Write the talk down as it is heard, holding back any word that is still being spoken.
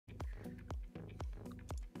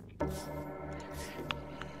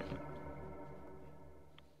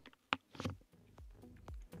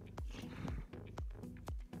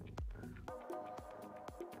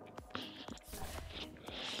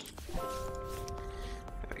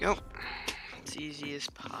There we go. It's easy as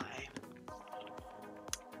pie.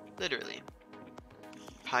 Literally.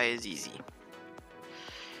 Pie is easy.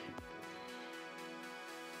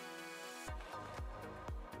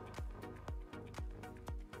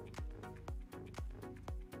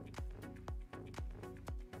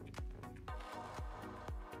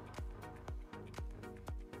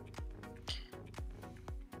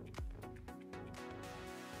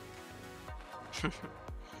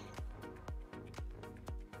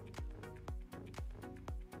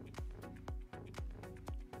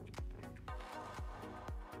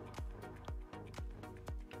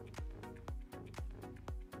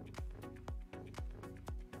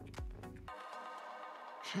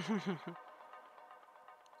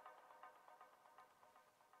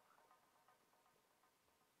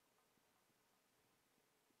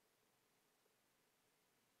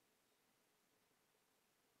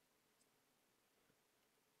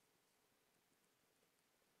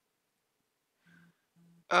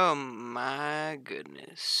 Oh my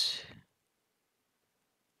goodness.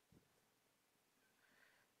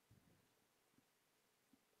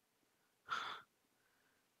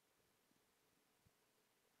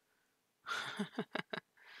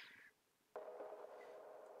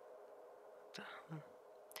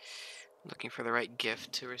 Looking for the right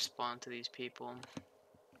gift to respond to these people.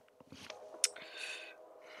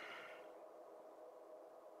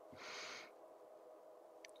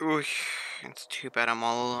 Ooh, it's too bad I'm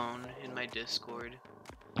all alone in my Discord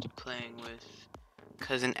playing with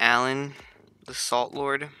Cousin Alan, the Salt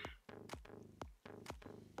Lord.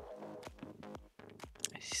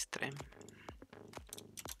 Stream.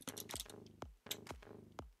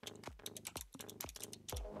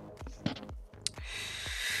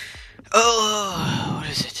 Oh, what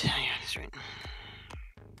is it? Yeah, that's right.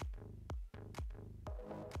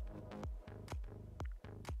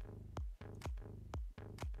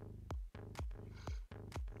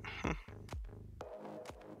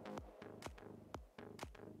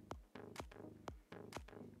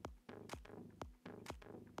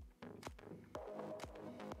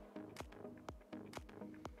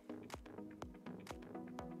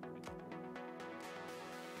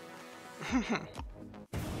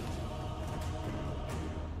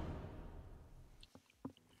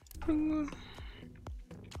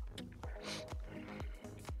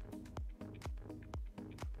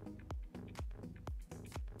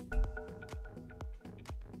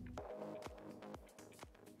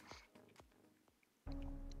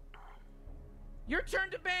 Your turn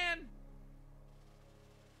to ban.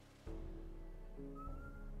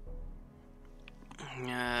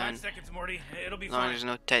 Uh, 5 seconds, Morty. It'll be as long fine. as there's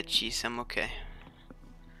no Tetchis, I'm okay.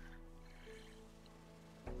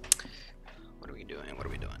 What are we doing? What are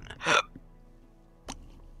we doing? I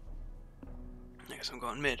guess I'm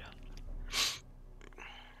going mid.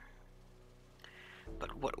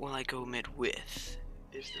 But what will I go mid with?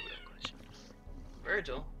 Is the real question.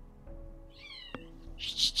 Virgil?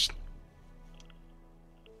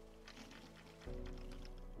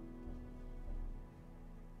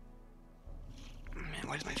 Man,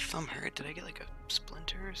 why does my thumb hurt? Did I get like a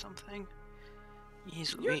splinter or something?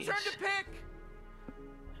 Jeez Your Louise. turn to pick.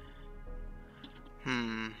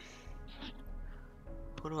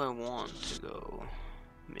 Who do I want to go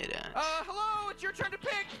mid at? Hello, it's your turn to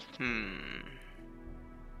pick.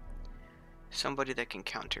 Somebody that can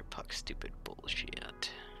counter Puck's stupid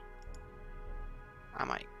bullshit. I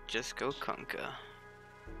might just go Kunkka.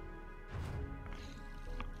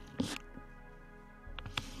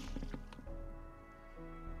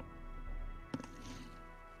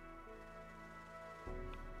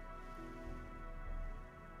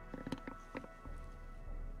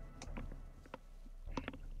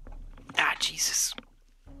 Ah, Jesus.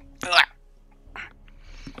 Ugh.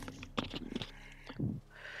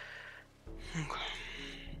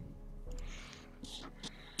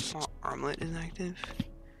 Oh, armlet is active.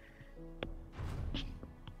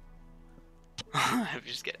 I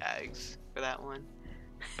just get eggs for that one.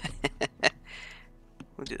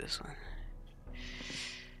 We'll do this one.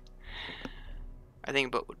 I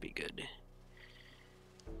think boat would be good.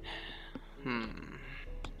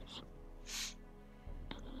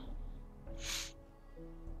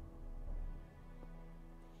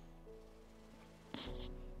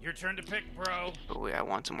 Your turn to pick, bro. But wait, I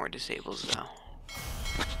want some more disables though.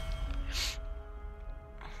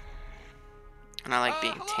 And I like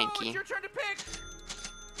being Hello, tanky. it's your turn to pick.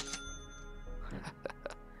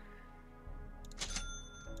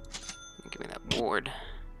 afford.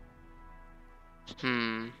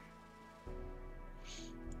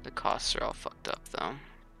 The costs are all fucked up though.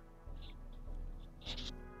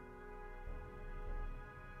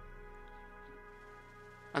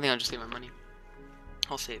 I think I'll just leave my money.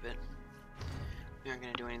 I'll save it. We aren't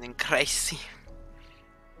gonna do anything crazy.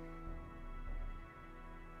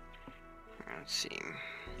 Let's see.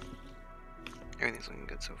 Everything's looking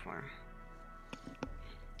good so far.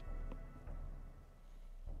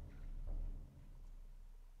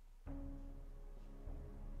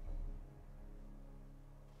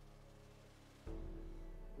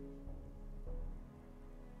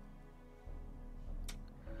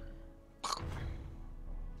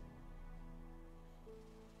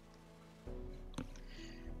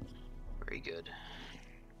 Very good.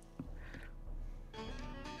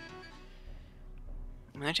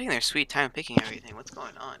 They're taking their sweet time picking everything. What's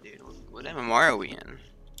going on, dude? What MMR are we in?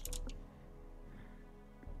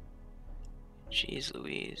 Jeez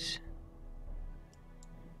Louise.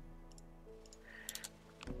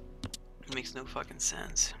 It makes no fucking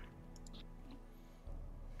sense.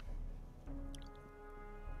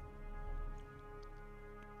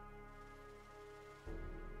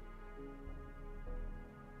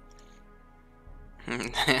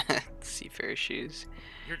 Seafarer shoes.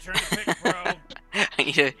 Your turn to pick, bro. I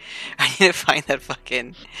need to find that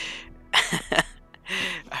fucking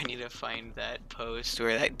I need to find that post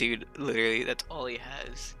where that dude literally that's all he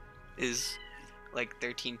has is like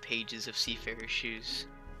 13 pages of seafarer shoes.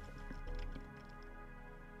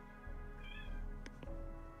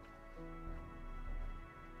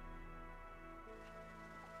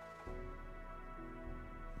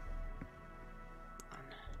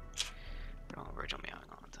 Oh, Virgil meowing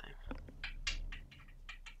all the time.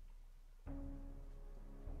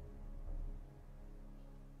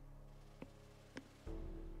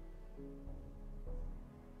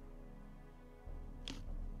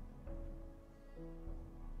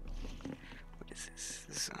 What is this?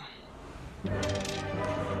 This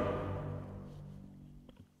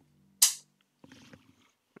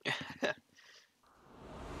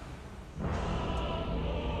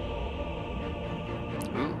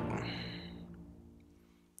Ooh.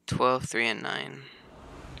 12, 3, and 9.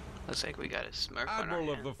 Looks like we got a Smurf on our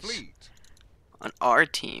Admiral of the hands. fleet. On our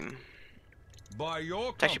team. By your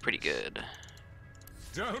It's actually pretty good.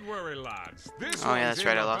 Don't worry, lads. This Oh yeah, one's that's in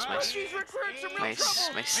right. I the lost bag. These recruits are real my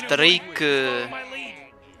trouble. my I know streak. follow my lead.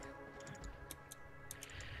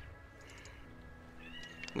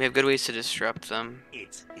 We have good ways to disrupt them,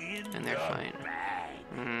 It's in and they're fine.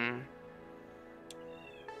 bag.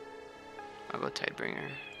 I'll go Tidebringer.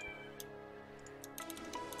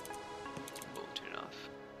 Boom, turn it off.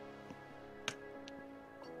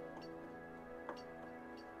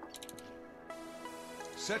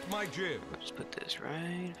 Set my jib. Just put this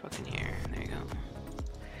right fucking here. There you go.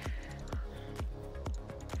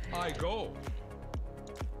 I go.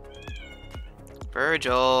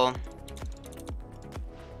 Virgil.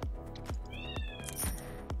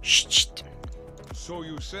 Shh. So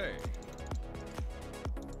you say.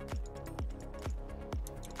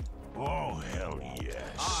 Oh, hell yes.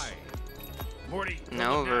 I. Morty. No,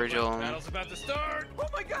 don't look now, Virgil. but Battle's about to start. Oh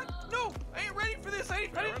my god, no! I ain't ready for this. I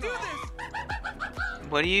didn't do this.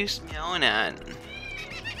 What are you yelling at?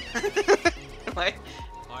 What?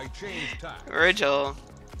 I change tack. Virgil.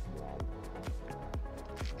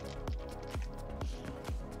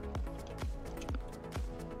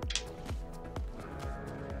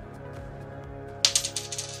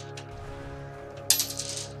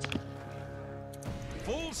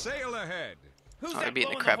 Full sail ahead. Who's Oh, they're that beating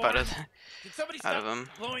the blowing crap out horn? of Did somebody out stop of him.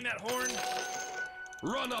 blowing that horn?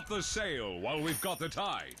 Run up the sail while we've got the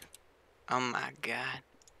tide. Oh my god.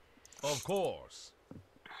 Of course.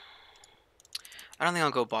 I don't think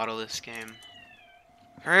I'll go bottle this game.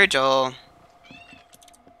 Virgil.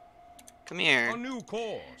 Come A here. new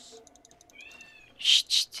course.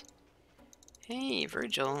 Shh. Hey,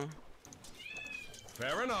 Virgil.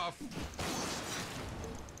 Fair enough.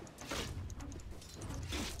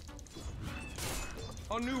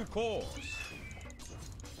 A new course.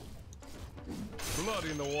 Blood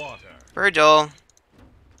in the water. Virgil.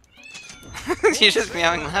 You're just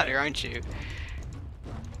meowing louder, aren't you?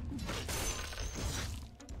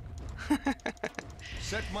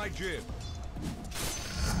 Set my jib.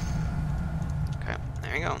 Okay,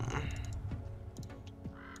 there we go.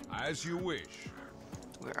 As you wish.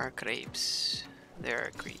 Where are crepes? There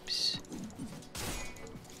are creeps.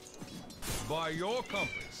 By your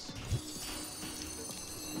compass.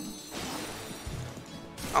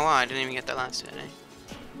 Oh wow, I didn't even get that last hit, eh?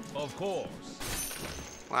 Of course.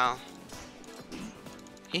 Wow.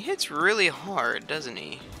 He hits really hard, doesn't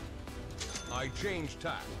he? I change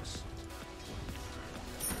tacks.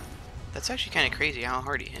 That's actually kind of crazy how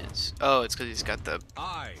hard he hits. Oh, it's because he's got the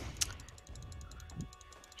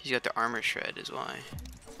armor shred is why.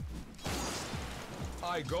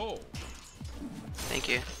 I go. Thank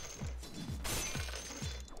you.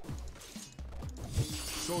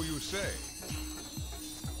 So you say.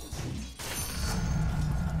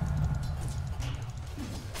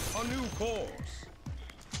 A new course.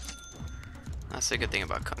 That's the good thing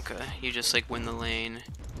about Kunkka. You just like win the lane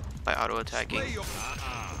by auto attacking.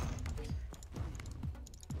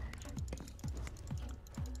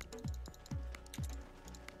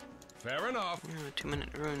 Fair enough.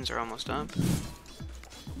 2-minute runes are almost up.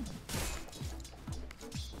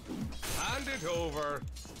 Hand it over.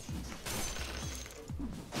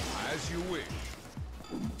 As you wish.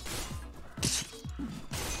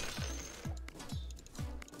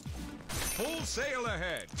 Full sail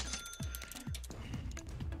ahead.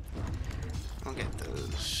 I'll get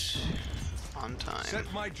those on time.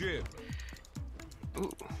 Set my jib.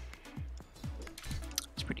 Ooh.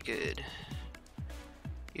 It's pretty good.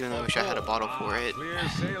 Even though I wish I had a bottle for it. Clear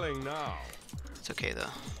sailing now. It's okay though.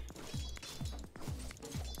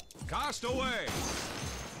 Cast away.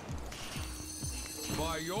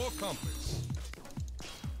 By your compass.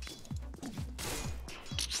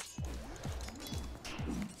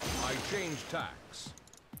 I change tacks.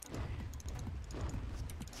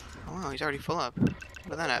 Oh wow, he's already full up. How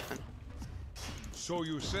did that happen? So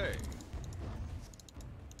you say.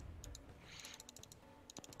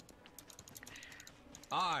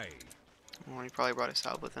 Well, he probably brought a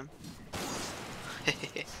salve with him.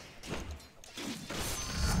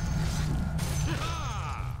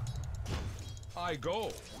 I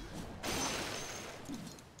go.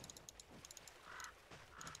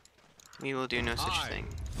 We will do no such thing.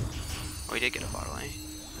 Oh, he did get a bottle, eh?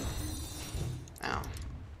 Ow.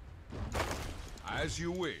 As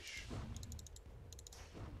you wish.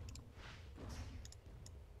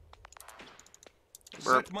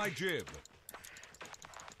 Burp. Set my jib.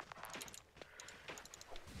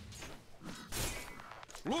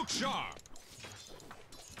 Look sharp.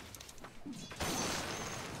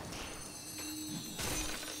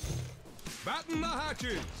 Batten the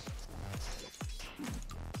hatches.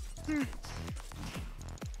 Well,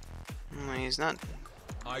 he's not.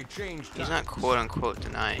 I changed. He's not quote unquote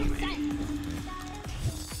denying me.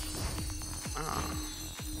 Oh,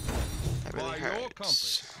 that really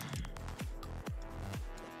hurts.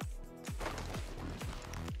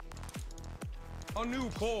 A new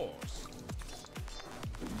course.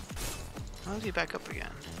 How is he back up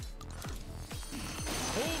again?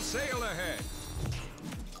 Full sail ahead.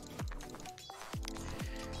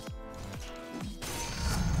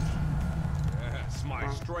 Yes, my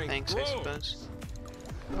Well, strength thanks, grows. I suppose.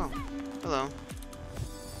 Oh, hello.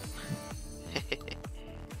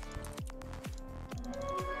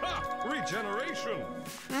 Ha! Regeneration.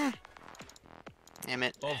 Damn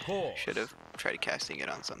it. Of course. Should have tried casting it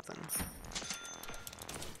on something.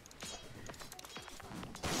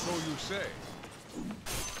 So you say.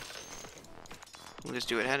 We'll just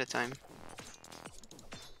do it ahead of time.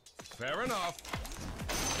 Fair enough.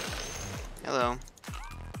 Hello.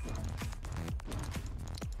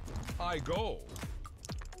 I go.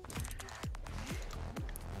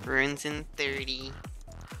 Runes in 30.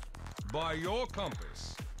 By your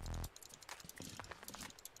compass.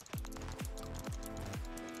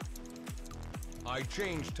 I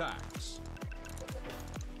change tacks.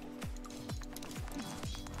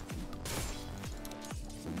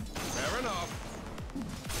 Fair enough.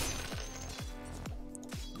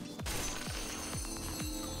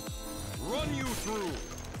 Run you through.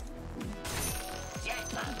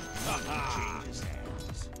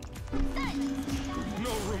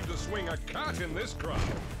 No room to swing a cat in this crowd.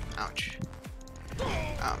 Ouch.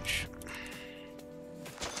 Ouch.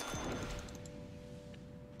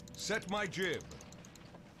 Set my jib.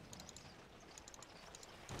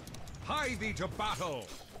 Hie thee to battle.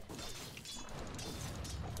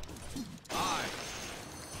 Aye.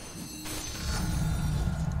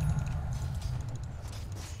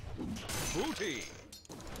 Booty.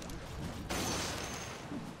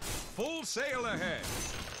 Full sail ahead.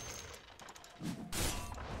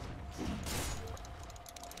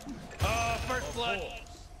 First blood.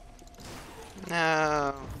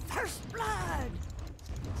 No. First blood.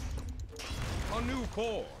 A new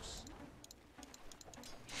course.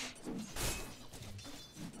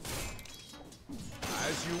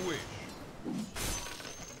 As you wish.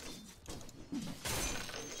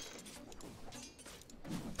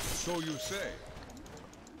 So you say.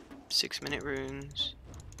 6-minute runes.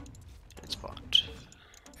 It's bought.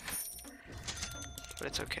 But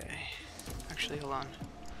it's okay. Actually, hold on.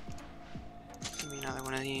 Give me another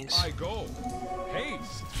one of these. I go.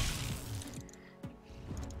 Haste.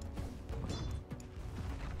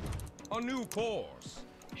 A new course.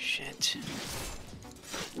 Shit.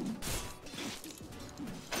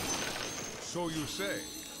 So you say.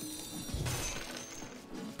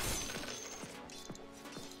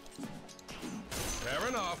 Fair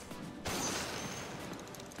enough.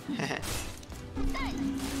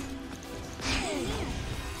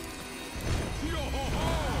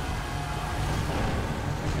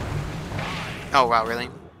 Oh wow, really?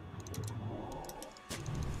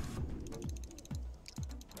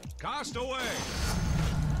 Cast away.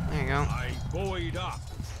 There you go. I buoyed up.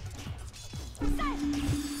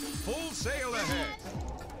 Full sail ahead.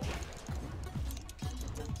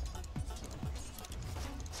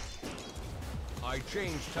 I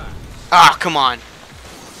change tack. Ah, come on.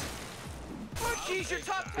 Oh, jeez, your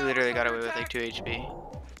top He tower's literally got under away with like attack. 2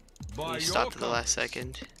 HP. By He your stopped at the last compass.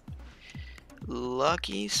 second.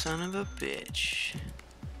 Lucky son of a bitch.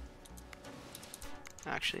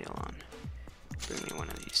 Actually, hold on. Bring me one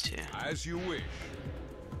of these two. As you wish.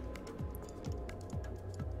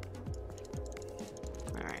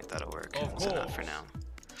 Alright, that'll work. Of That's enough for course. now.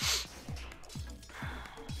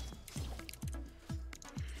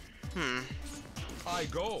 Hmm. I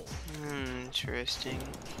go. Interesting.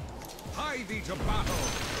 Hie thee to battle.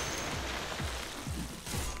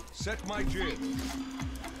 Set my jib.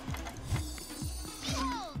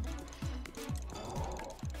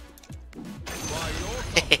 By your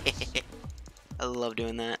compass. I love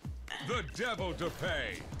doing that. The devil to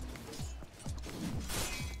pay.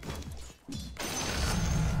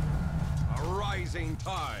 A rising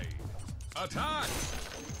tide. Attack.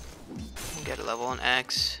 Get a level on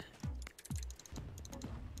X.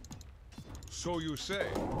 So you say.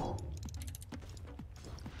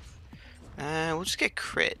 We'll just get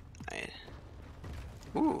crit.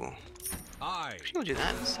 Ooh, I. we'll do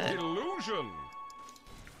that instead. Illusion.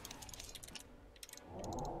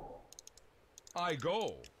 I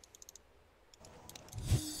go.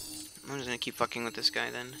 I'm just gonna keep fucking with this guy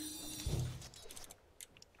then.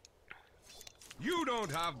 You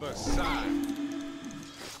don't have the sand.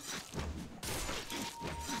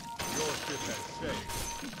 Your ship has sailed.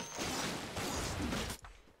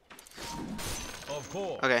 Of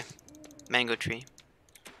course. Okay, mango tree.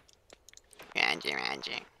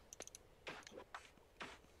 Rangy.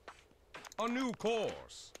 A new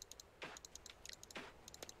course.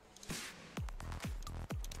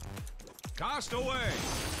 Cast away.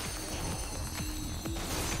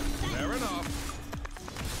 Fair enough.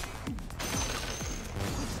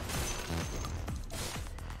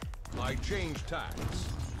 I change tacks.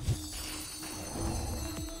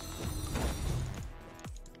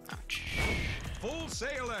 Ouch. Full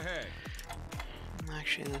sail ahead.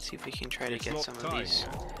 Actually, let's see if we can try to It's get not some of time these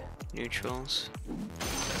yet. neutrals.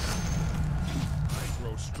 I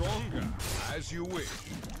grow stronger as you wish.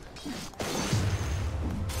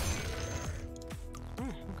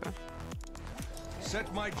 Okay.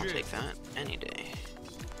 Set my I'll jib. take that any day.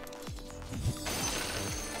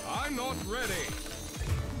 I'm not ready.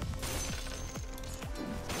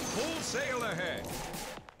 Full sail ahead.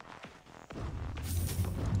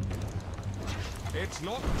 It's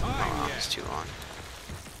not time Oh, it's yet. too long.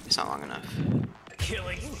 It's not long enough.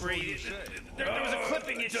 Killing spree. There was a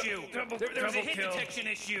clipping issue. There was a hit detection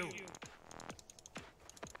issue.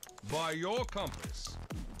 By your compass.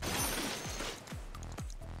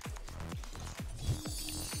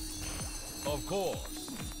 Of course.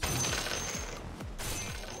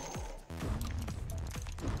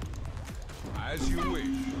 As you wish.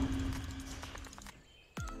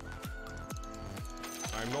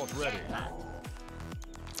 I'm not ready.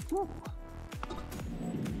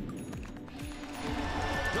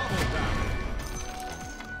 Double down.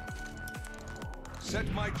 Set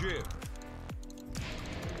my jib.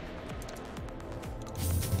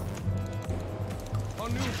 A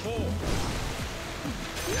new force.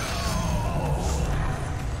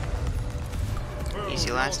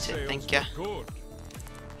 Easy last hit, Your thank sails ya. look good.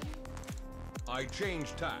 I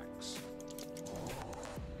change tacks.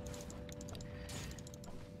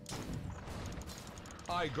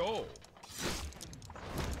 I go.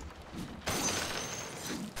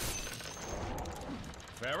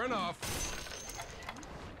 Fair enough.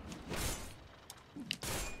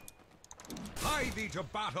 Hie thee to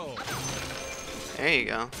battle. There you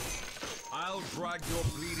go. I'll drag your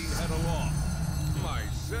bleeding head along. My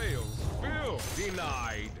sails fill.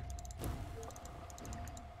 Denied.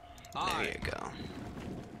 There you go.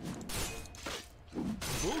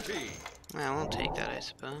 Booty. Well, we'll take that, I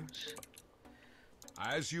suppose.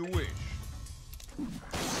 As you wish.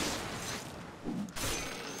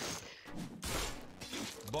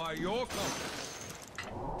 By your compass.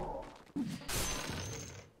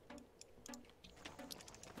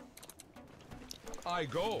 I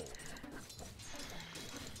go.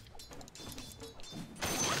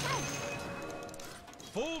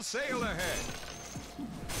 Full sail ahead.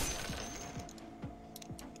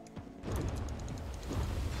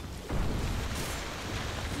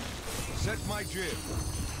 Set my jib.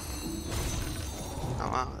 Oh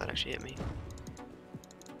wow, that actually hit me.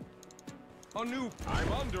 A new.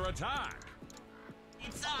 I'm under attack.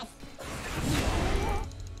 It's off.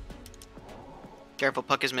 Careful,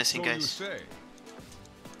 puck is missing, So you guys. say.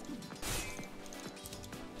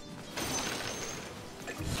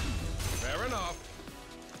 Fair enough.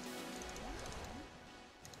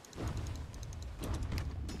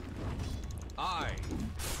 I.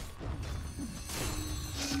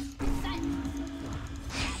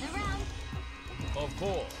 Gather round. Of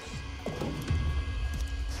course.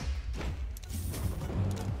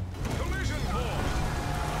 Collision course.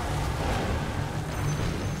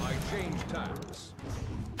 I change tacks.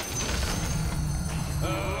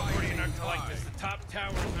 What are you not to like this? The top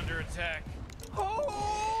tower's under attack.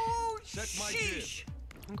 Oh, Set my sheesh.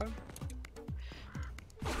 Okay.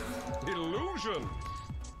 Illusion.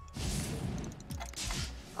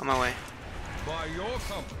 On my way. By your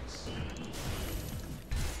compass.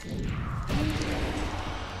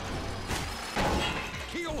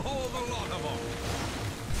 Keel haul the lot of them.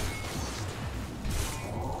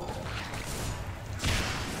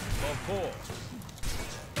 Of course.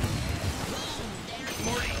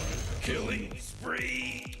 Morty, killing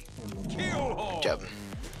spree. Keel haul. Good job.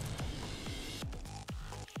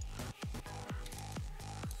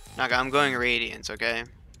 Naga, I'm going Radiance, okay?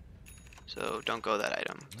 So don't go that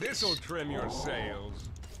item. This'll trim your sails.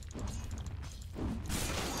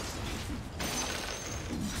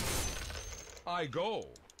 I go.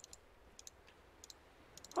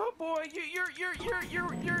 Oh boy,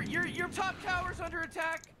 your top tower's under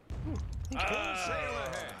attack. Full sail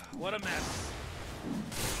ahead. What a mess.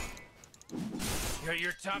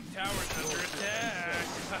 Your top tower's under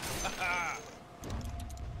attack.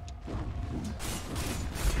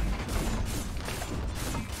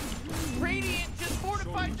 Radiant just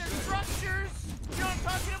fortified their structures. You know what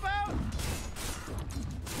I'm talking about?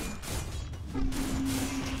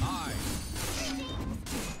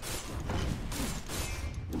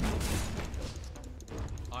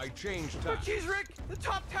 I change Oh, tack. jeez, Rick, the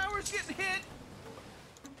top tower's getting hit.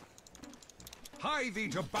 Hie thee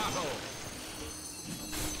to battle.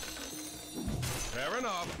 Fair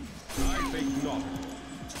enough. I think not.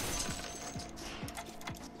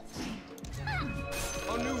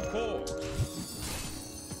 A new course.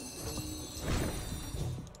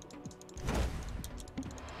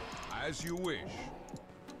 As you wish.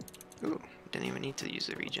 Ooh, didn't even need to use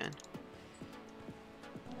the regen.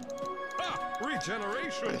 Ah, Or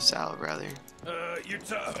regeneration. the salve, rather. Your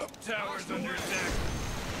top tower's under attack.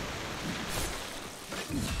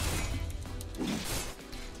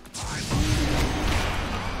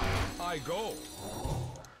 I go.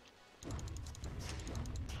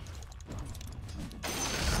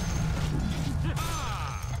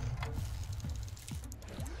 Ah!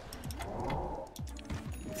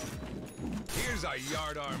 Here's a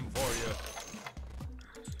yardarm for you.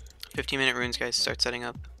 15-minute runes, guys. Start setting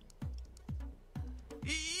up.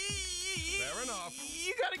 Fair enough.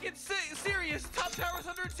 You gotta get serious. Top tower's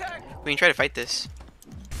under attack. We can try to fight this.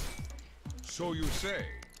 So you say.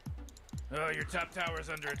 Oh, your top tower's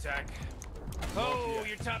under attack. Oh,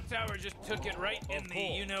 your top tower just took it right in the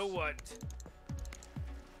you-know-what.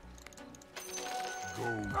 Go.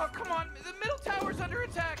 Oh, come on. The middle tower's under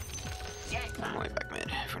attack. I'm way back mid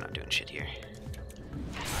if we're not doing shit here.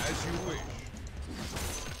 As you wish.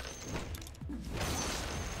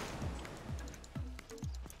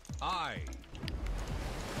 I.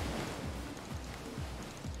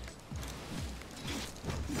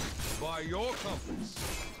 By your compass.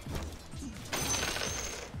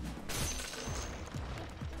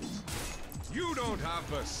 You don't have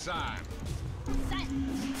the sand.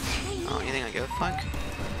 Oh, you think I give a fuck?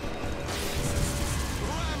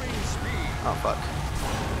 Ramming speed. Oh, fuck.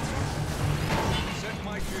 Set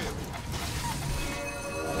my jib.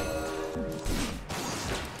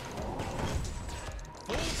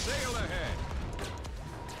 Full sail ahead.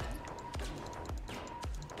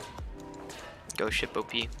 Go ship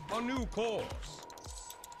OP. A new course.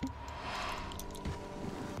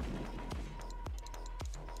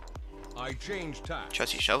 I change tack.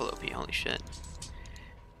 Trusty shovel OP, holy shit.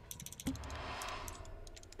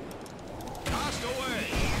 Cast away.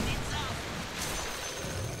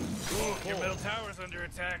 Oh, your middle tower's under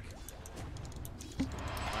attack.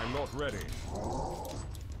 I'm not ready.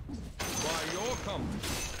 By your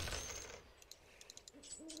compass.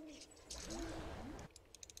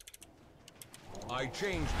 I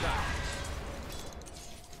changed that.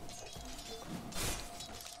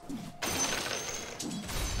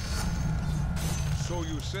 So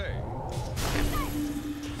you say.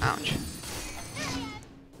 Ouch.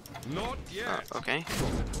 Not yet. Okay.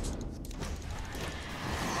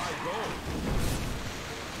 I go.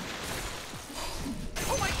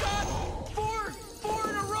 Oh my God! Four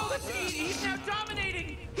in a row. He's now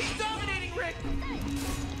dominating. He's dominating, Rick.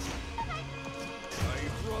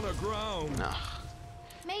 I run aground. No.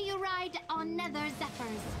 May you ride on nether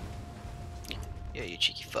zephyrs. Yeah, you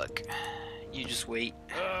cheeky fuck. You just wait.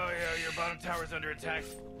 Oh yeah, your bottom tower's under attack.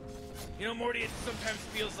 You know, Morty, it sometimes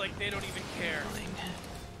feels like they don't even care.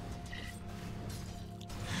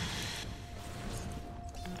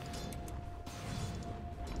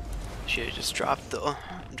 Should have just dropped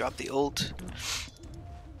the ult.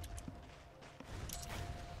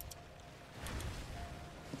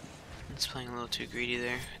 It's playing a little too greedy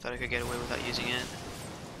there. Thought I could get away without using it.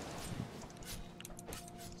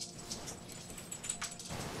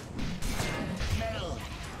 Metal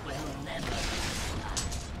will never.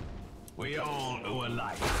 We all owe a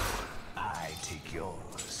life. I take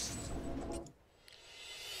yours.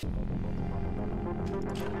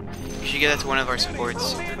 You should get that to one of our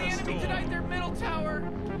supports. Oh man, the enemy denied their middle tower.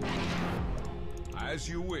 As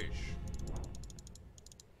you wish.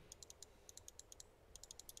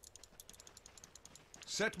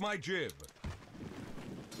 Set my jib.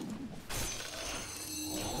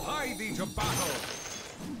 Hie thee to battle.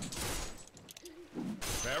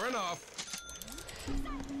 Fair enough.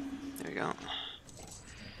 There we go.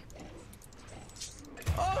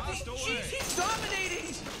 Oh, Cast away. he's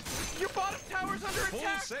dominating. Your bottom tower's under Full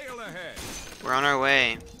attack. sail ahead. We're on our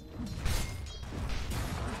way.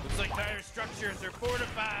 Looks like dire structures are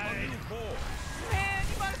fortified. New course. Man,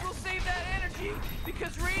 you might as well save that energy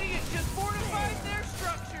because Radiant just fortified their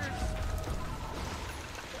structures.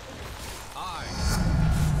 I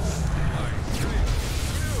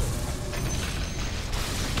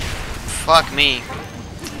Fuck me.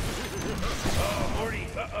 Oh, Morty,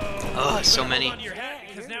 uh-oh. Oh, so many. Hold on to your hat,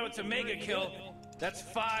 because now it's a mega kill. That's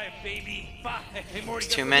 5, baby. 5. Hey, Morty,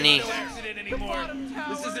 It's too guess many. No accident anymore.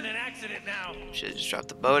 This isn't an accident now. Should have just dropped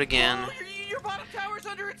the boat again. Oh, your bottom tower's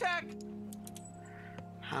under attack.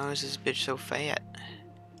 How is this bitch so fat?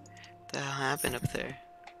 What the hell happened up there?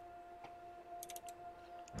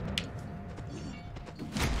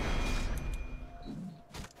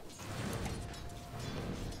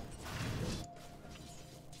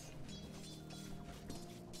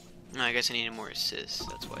 No, I guess I needed more assists.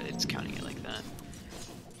 That's why it's counting it like that.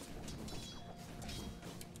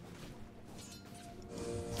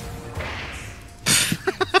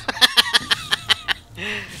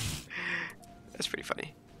 That's pretty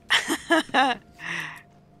funny.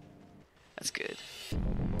 That's good.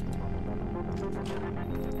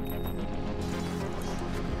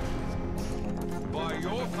 by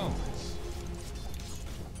your compass.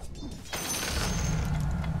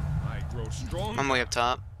 I grow strong. I'm way up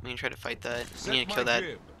top. We can try to fight that. We need to kill that.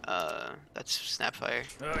 Jib. That's Snapfire.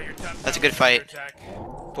 Oh, your top That's a tower's good fight. under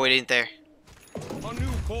attack. Void ain't there. A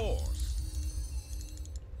new course.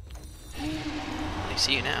 I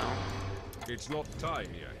see you now. It's not time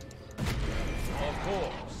yet. Of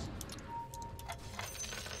course.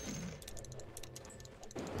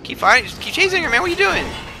 Keep fighting. Just keep chasing her, man. What are you doing?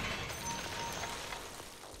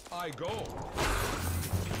 I go.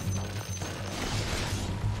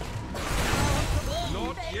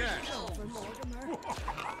 Not yet.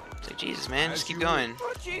 It's like, Jesus, man. Just As keep you going.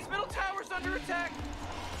 Oh, jeez, middle tower's under attack.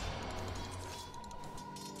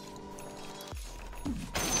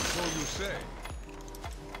 So you say.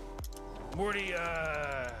 Morty,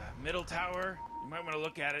 middle tower. You might want to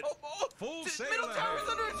look at it. Oh, Full sail middle tower's ahead.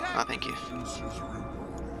 under attack. Oh, thank you.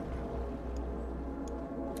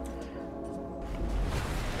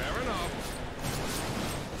 Fair enough.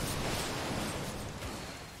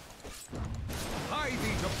 Hie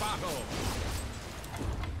thee to battle.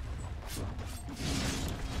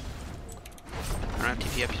 I don't have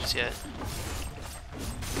TP up just yet.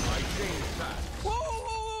 I changed that. Whoa,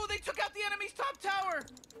 whoa, whoa, they took out the enemy's top tower.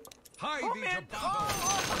 Hie Oh, thee man. to battle.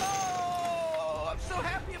 Oh, I'm so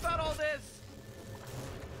happy about all this.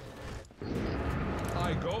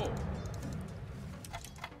 I go.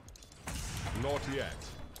 Not yet.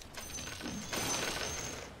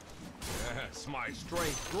 Yes, my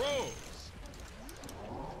strength grows.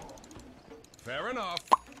 Fair enough.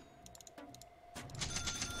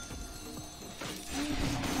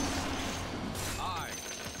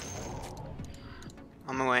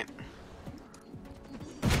 On my way.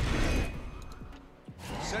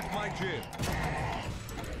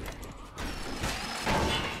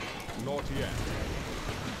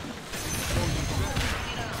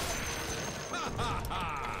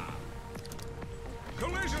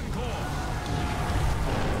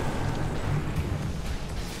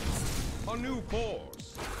 A new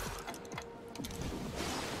force.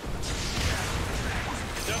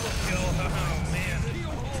 Double kill. Oh, man.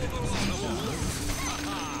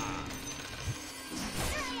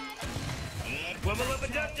 Wubba lubba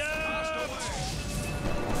dub dub!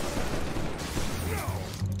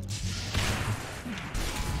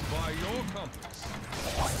 By your compass.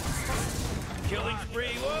 Killing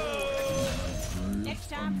spree. Whoa! Next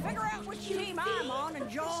time, figure out which team I'm on and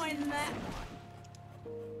join that one.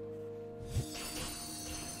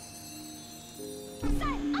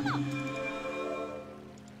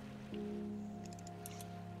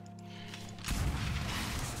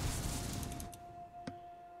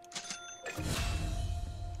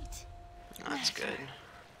 That's good.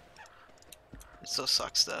 It still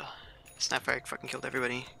sucks though. Snapfire fucking killed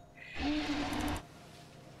everybody.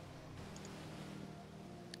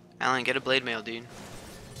 Alan, get a blade mail, dude.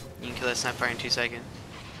 You can kill that Snapfire in 2 seconds.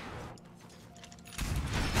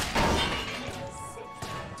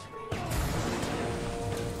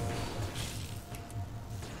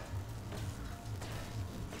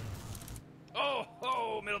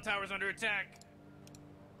 Oh, middle tower's under attack.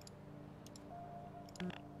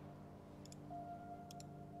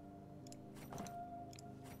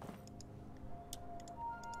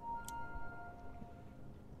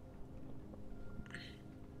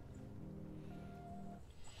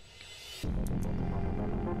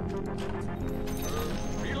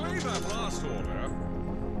 Relay that last order.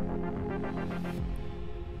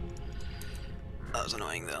 That was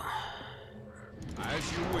annoying though.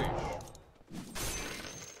 As you wish.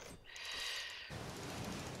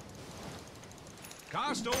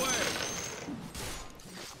 Cast away.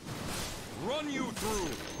 Run you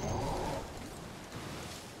through.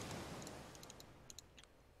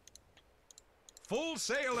 Full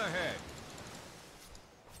sail ahead.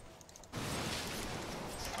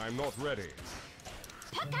 I'm not ready.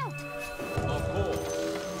 Puck out! Of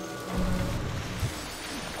course.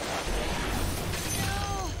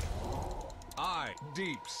 I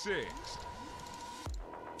deep sixth.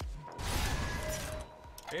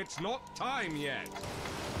 It's not time yet.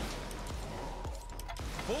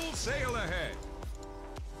 Full sail ahead.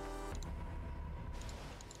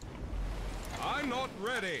 I'm not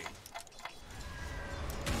ready.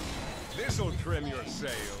 This'll trim your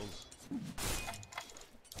sails.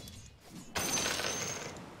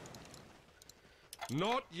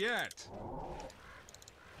 Not yet.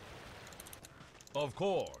 Of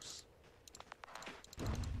course.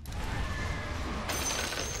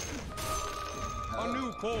 A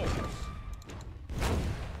new course.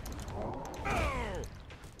 Oh!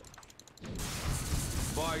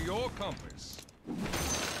 By your compass.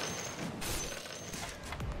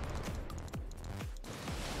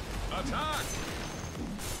 Attack!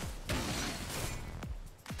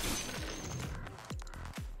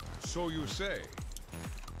 So you say.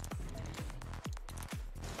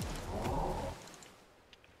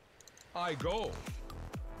 I go.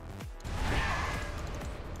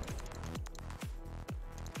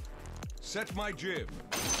 Set my jib.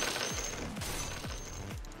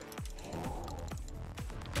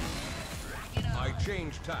 I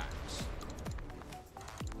change tacks.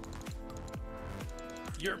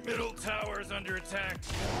 Your middle tower's under attack.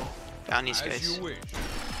 Found these As guys. you wish.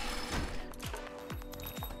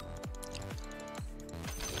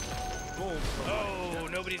 Bolt from Oh,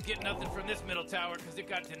 nobody's getting nothing from this middle tower because it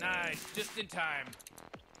got denied just in time.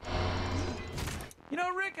 You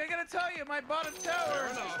know, Rick, I gotta tell you, my bottom tower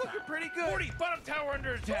is looking pretty good. 40, bottom tower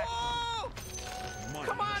under attack. Oh!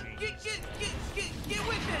 Come on, get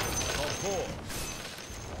with it. Of course.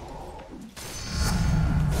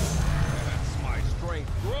 That's my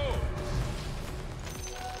strength grows.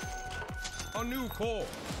 A new course.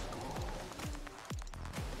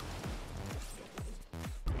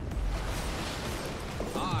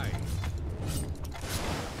 I.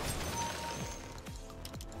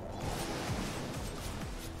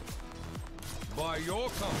 By your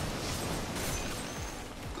compass.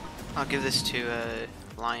 I'll give this to a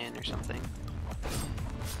lion or something.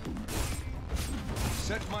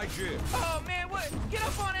 Set my jib. Oh man, what? Get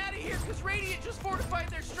up on out of here, because Radiant just fortified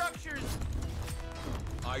their structures.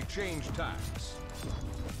 I change tacks.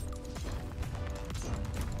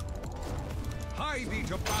 Hie thee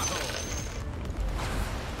to battle.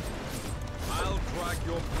 I'll drag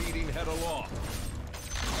your bleeding head aloft.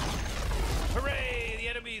 Hooray! The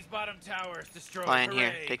enemy's bottom tower is destroyed. Lion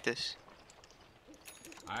here, Hooray. take this.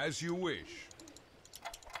 As you wish.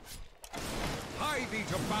 Hie thee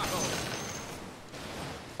to battle.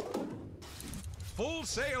 Full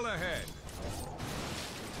sail ahead.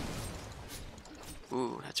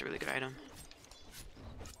 Ooh, that's a really good item.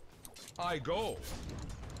 I go.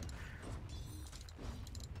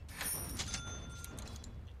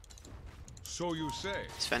 So you say.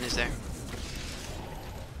 Sven is there.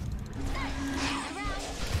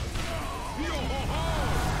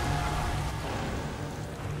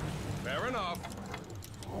 Fair enough.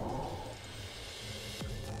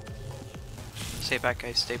 Stay back,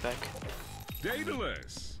 guys. Stay back.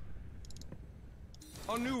 Daedalus.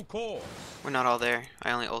 A new course. We're not all there.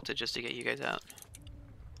 I only ulted just to get you guys out.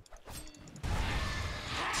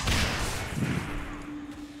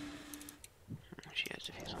 She has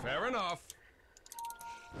defuse on. Fair enough.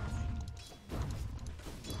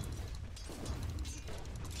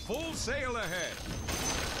 Full sail ahead.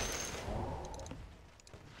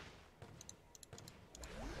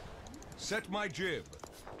 Set my jib.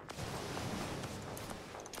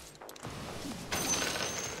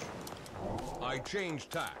 I change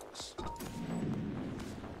tacks.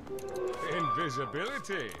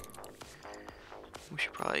 Invisibility. We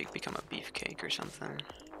should probably become a beefcake or something.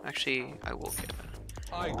 Actually, I will get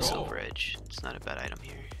I a go. silver edge. It's not a bad item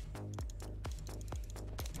here.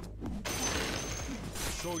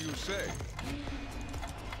 So you say.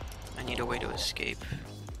 I need a way to escape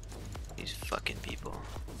these fucking people.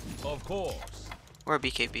 Of course. Or a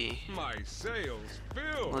BKB. My sails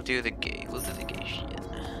fill. We'll do the gay. We'll do the gay shit.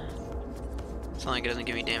 It's not like it doesn't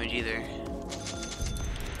give me damage either.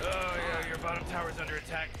 Oh yeah, your bottom tower's under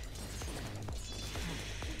attack.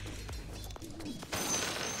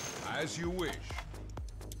 As you wish.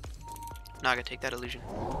 Not gonna take that illusion.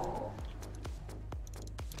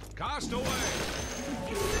 Cast away.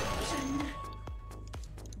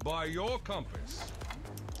 By your compass.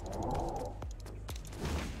 Blood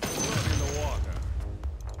in the water.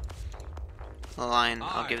 The lion,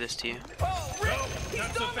 I'll give this to you. Oh, Rick!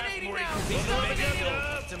 He's dominating now! He's dominating!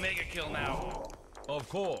 It's a mega kill now. Of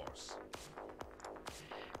course.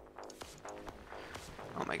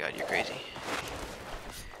 Oh my god, you're crazy.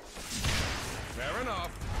 Fair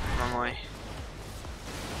enough. Wrong way.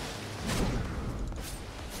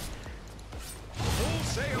 Full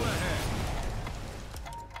sail ahead.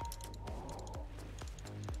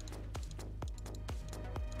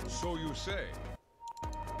 So you say.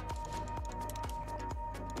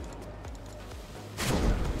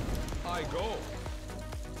 I go.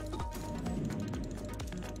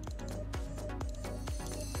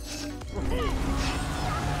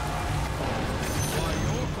 Why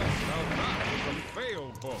your quest now that was a fail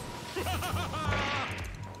boat.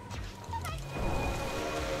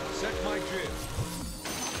 Set my jib.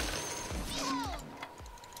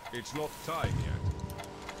 It's not time yet.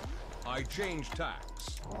 I change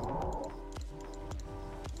tacks.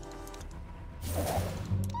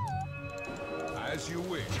 As you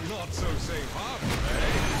wish. Not so safe harbor,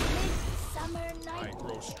 eh? Summer I night.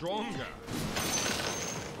 grow stronger.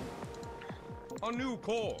 A new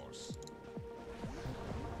course.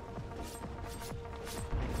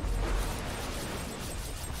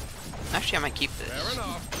 Actually, I might keep Fair this.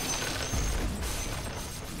 enough.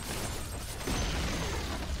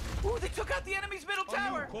 Ooh, they took out the enemy's middle A new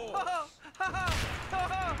tower! course.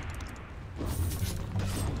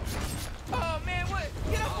 Oh man, what?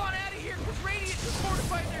 Get up on out of here, because Radiant just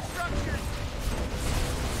fortified their structures!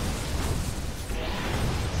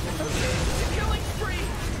 Okay, it's a killing spree!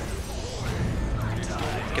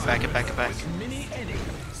 Get back, get back, get back. Many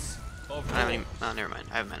enemies. I Of don't have any. course. Oh, never mind.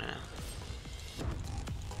 I have mana now.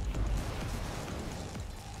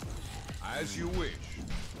 As you wish.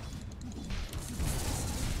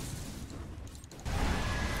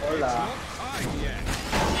 Hola. Not time yet.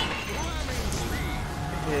 Slamming speed.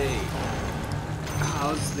 Hey.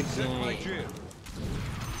 How's the Set my game? jib.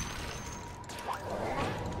 I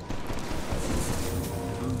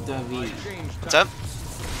David, change What's up?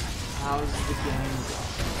 how's the game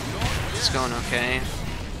It's going okay.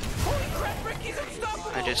 Holy crap, Ricky's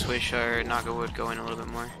unstoppable! I just wish our Naga would go in a little bit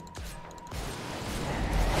more.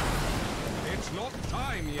 It's not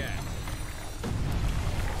time yet.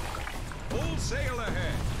 Full sail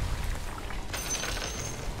ahead.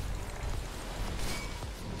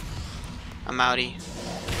 I'm outie.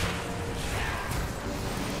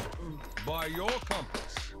 By your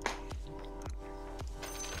compass.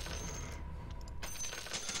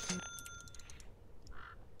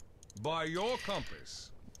 By your compass.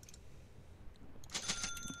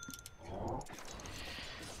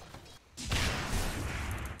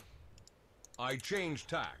 I change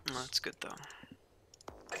tack. Oh, that's good though.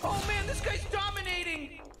 Oh man, this guy's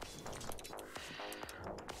dominating!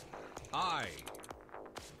 I.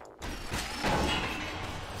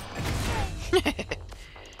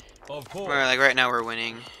 Of course. Or like right now we're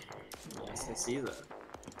winning. Yes, I see that.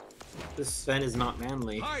 This Sven is not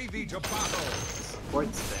manly. Hie thee to battle.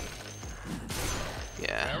 Support Sven.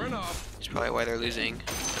 Yeah. Fair enough. That's probably why they're losing.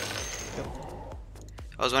 Yep.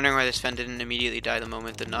 I was wondering why this Sven didn't immediately die the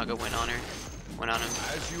moment the Naga went on him.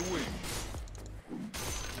 As you wish.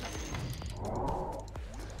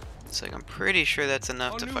 It's like, I'm pretty sure that's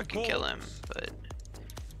enough to A new fucking kill him, course. but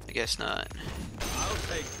I guess not. I'll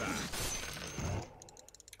take that.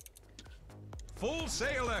 Full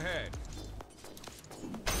sail ahead.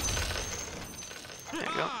 There you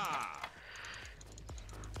go. Ah!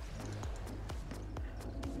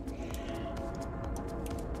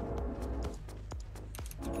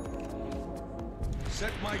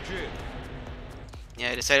 Set my jib. Yeah,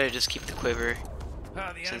 I decided to just keep the quiver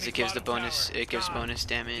Ah, the since enemy it gives the bottom bonus. tower. It gives Gone. bonus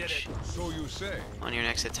damage So you say. on your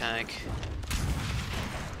next attack.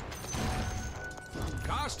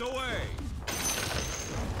 Cast away.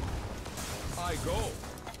 I go.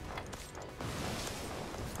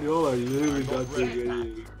 Yo, I literally got got this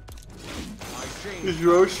ready. I change.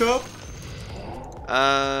 your shop?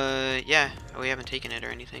 Yeah. We haven't taken it or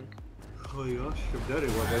anything. Oh my gosh, I'm dead.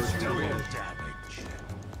 What was Doing doing? damage.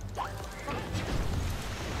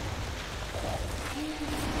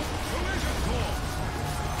 Collision course.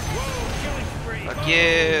 Whoa, killing spree. Fuck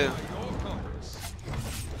you! By your compass.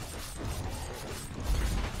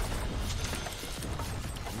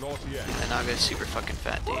 Not yet. That Naga's super fucking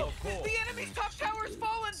fat, dude. The enemy's top tower's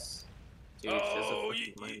fallen. Dude, it's just a Oh,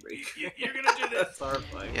 fucking mind break. you're gonna do this. That's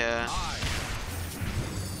horrifying. Yeah. I.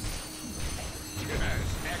 Yes,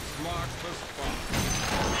 X marks the spot.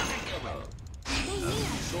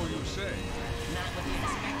 So you say. Not what you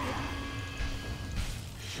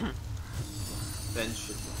expected. Ben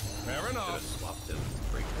should Fair have enough. swapped him to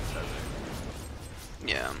break the feather.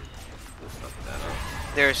 Yeah. Just fuck that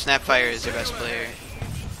up. Their Snapfire is their best player.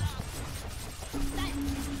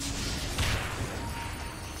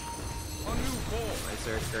 A new ball. Is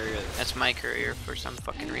there a courier? That's my courier for some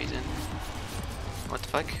fucking reason. What the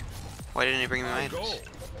fuck? Why didn't it bring me my I go. items?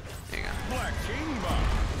 There you go. Black Kingba.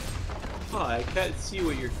 Oh, I can't see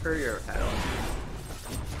what your courier had on.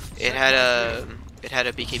 It had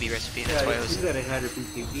a BKB recipe. That's Yeah, why I I was. see that it had a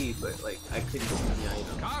BKB, but like I couldn't see the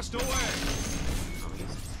item. Cast away. Oh,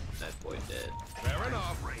 he's that boy dead. Fair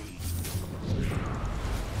enough.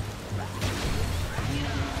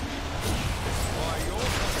 By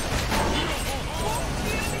your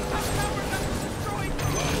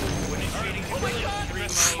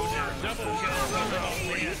Double kill.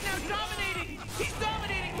 He's now dominating. He's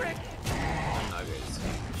dominating, Rick. Nuggets.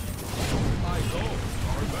 I go.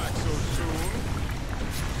 Are back so soon?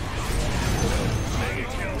 Mega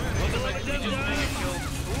kill. Wasn't like we just mega killed.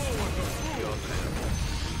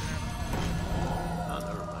 Oh,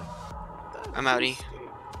 never mind. I'm outie.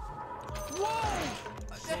 Whoa!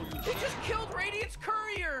 He just killed Radiant's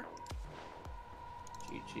courier.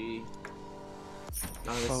 GG.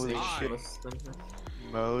 Not a Holy safe shit. less than her.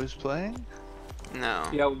 Mo's playing? No.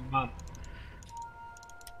 Yeah, we won.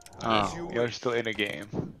 As Oh, you you're wish. still in a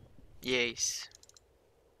game. Yes.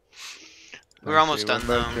 Let's We're almost see, done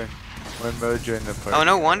though. When Mo joined the party. Oh,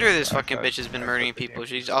 no wonder this fucking I bitch has been murdering people.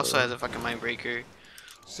 She also has a fucking mindbreaker.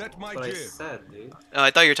 Set my What I jib. said, dude. Oh,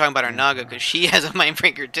 I thought you were talking about our Naga, because she has a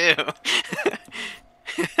mindbreaker too.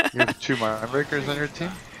 You have 2 Mindbreakers on your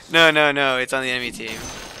team? No, it's on the enemy team.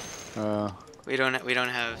 We We don't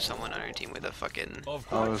have someone on our team with a fucking. Of I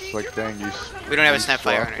course. was like, dang, We don't have a you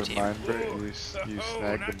Snapfire on swapped our the team. You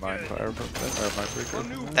snagged the Mindfire from that, or A Mindbreaker.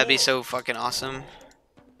 new That'd be ball. so fucking awesome.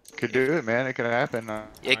 Could do it, man. It could happen.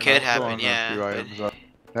 It could happen, Still on a yeah, few but- items.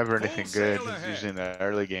 Never anything Full good. sail It's ahead. usually in the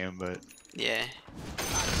early game, but Yeah.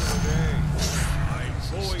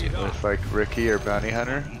 Buoyed up. with like Ricky or Bounty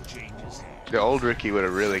Hunter, the old Ricky would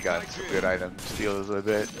have really gotten some good items. Steals with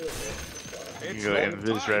it. You It's go no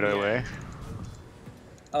invis time right yet. away.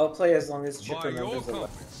 I'll play as long as Chip By your remembers the lesson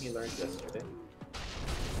compass. he learned yesterday.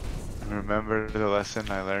 Remember the lesson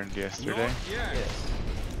I learned yesterday? Not yet. Yes.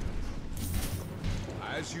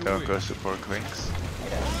 As you Don't wish. go support Clinks.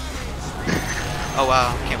 Oh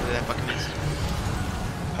wow, can't believe that fucking missed.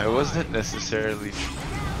 I wasn't necessarily.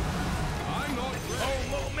 I'm not ready.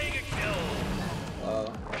 Oh, mega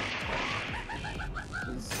kill.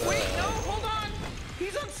 He's, Wait, no, hold on.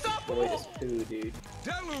 He's boy unstoppable. is poo, dude.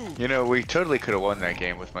 Deluge. You know, we totally could have won that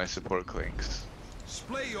game with my support Clinks.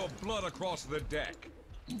 Splay your blood across the deck.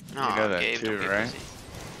 Aw, know that Gabe, too, don't be right? pussy.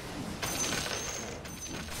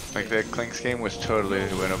 Like that Clinks game was totally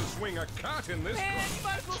winnable. Swing a cat in this Man, one. you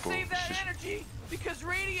might as well save that energy because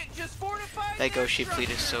Radiant just fortified. That their ghost ship fleet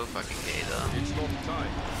is structure. so fucking gay though. It's not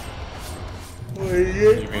time.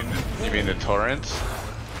 You mean the torrents?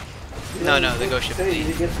 No, the ghost ship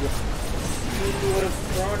fleet.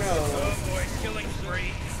 Oh boy, killing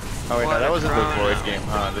spree. Oh wait, no, What that a wasn't the chrono. Void game,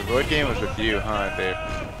 huh? The Void game was with you, huh, Dave?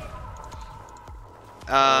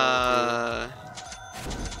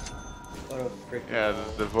 Oh, freaking Yeah,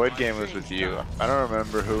 the Void game was with you. I don't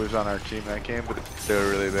remember who was on our team that game, but they were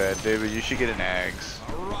really bad. David, you should get an Axe.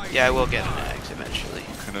 Yeah, I will get an axe eventually.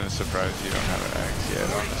 Kinda surprised you don't have an Axe yet,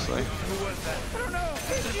 honestly.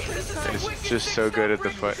 It's just so good at the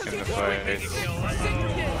fight in the fight.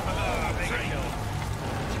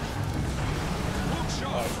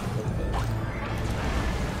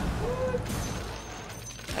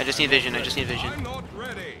 I just need vision. I just need vision. I'm not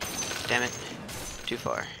ready. Damn it. Too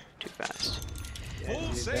far. Too fast.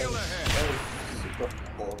 Full sail ahead. That was super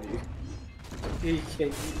cool of you. You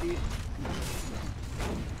can't you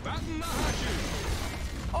Batten the hatches.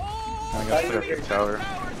 I got put up the tower.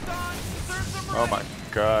 Oh my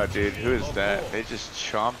god, dude, who is that? They just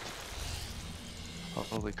chomped.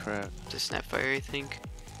 Holy crap. The Snapfire, I think.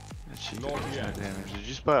 That shit did no damage. Did you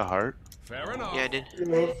just buy a heart? Fair enough. Yeah, I did.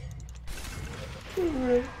 did.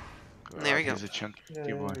 There we go. He's a chunky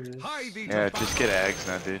boy. High the Yeah, just get Ags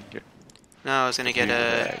now, dude. No, I was gonna get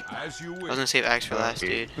a. as you I was wish. gonna save axe for last,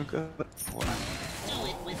 dude.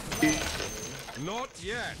 Not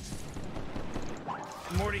yet.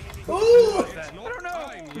 Morty. Not I don't know.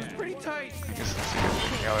 time It's yet. pretty tight. I guess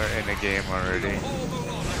it's y'all are in the game already. All the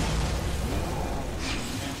longer.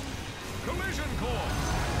 Collision course.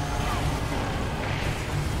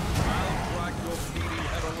 I'll drag your bleeding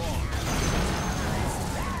head along.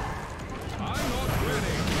 I'm not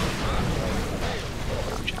ready.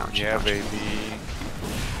 Ouch, ouch, Yeah, ouch. baby.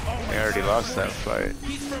 They already lost that fight.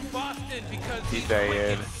 He's from Boston because He he's died.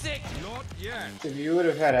 wicked sick. Not yet. If you would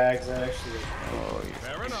have had Axe, I actually. Oh,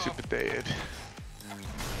 Fair he's enough. super dead.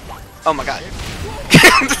 Oh my god.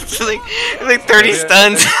 It's like 30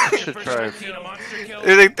 stuns. Should try.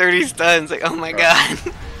 There's like 30 stuns. Like, oh my god.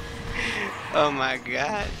 Oh my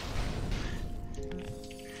god.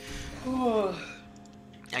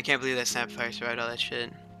 I can't believe that Snapfire survived all that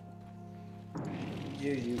shit.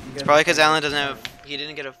 It's probably because Alan doesn't have. He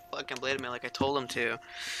didn't get a fucking blade mail like I told him to.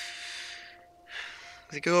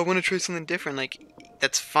 He's like, oh, I want to try something different. Like,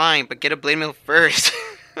 that's fine, but get a blade mail first.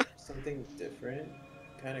 Something different.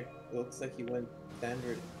 Kind of looks like he went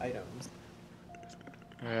standard items.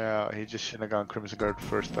 Yeah, he just shouldn't have gone Crimson Guard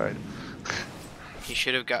first item. He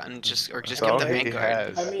should have gotten just That's kept all the he Vanguard.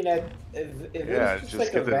 has. I mean, if Yeah, it was just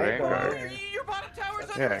like get a the Vanguard. Your bottom tower's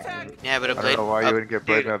under Yeah. attack. Yeah, but a I don't blade. know why you wouldn't get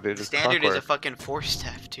blade dude, mail, dude. It's Standard is a clockwork. fucking force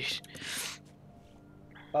staff, dude.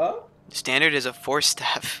 Huh? Standard is a force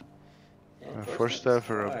staff. A force staff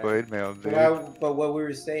or a blade mail, dude. But what we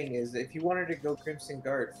were saying is, if you wanted to go Crimson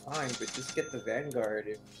Guard, fine, but just get the Vanguard,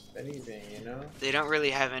 if anything, you know? They don't really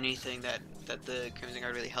have anything that the Crimson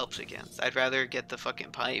Guard really helps against. I'd rather get the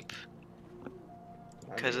fucking pipe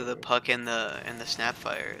because of the puck and the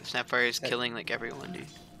Snapfire. The Snapfire is killing like everyone, dude.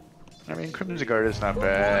 I mean, Crimson Guard is not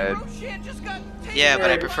bad. Roshan just got taken. Yeah, but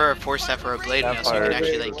I prefer a force staff or a blade mail so you can Snapfire actually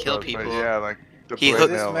is like kill but people. yeah, like the He blade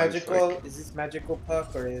hooked- Is this mail magical? is like, Is this magical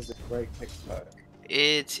puck or is it right pick puck?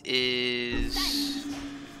 It is.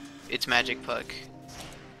 It's magic puck.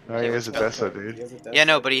 no, he is a Dessa, dude. He has a Yeah,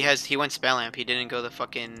 no, Death but he went spell amp. He didn't go the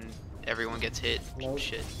fucking everyone gets hit Nope.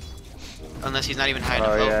 shit. Unless he's not even high enough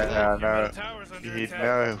Oh level for yeah, that. no, Tower's under he attack.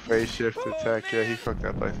 no phase shift attack. Yeah, he fucked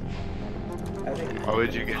up. I think Why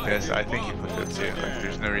would you get Dessa? I think he fucked up too. Like,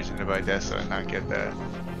 there's no reason to buy Dessa and not get that.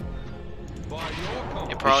 By your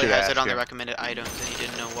command. It probably should has ask it on the him. recommended items and he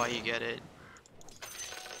didn't know why you get it.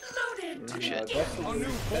 no, shit. Death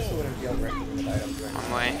wouldn't be on recommended items right Wrong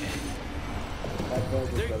now. way. That build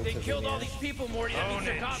is They relatively killed all new. these people, Morty. That means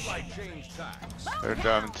they're godlike. Change tax. They're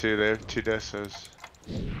dumb too. They have 2 Dessas.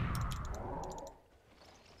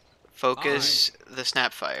 Focus the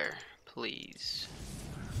Snapfire, please.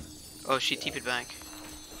 Oh, she TP'd back.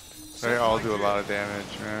 They all do a lot of damage,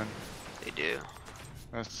 man. They do.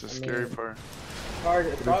 That's the scary mean, part.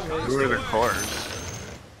 The problem Who are the is cores?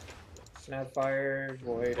 Snapfire,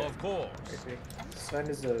 Void, Of course. I think. Sun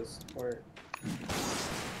is a support.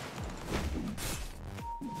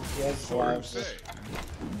 He has So you labs. say.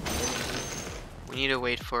 We need to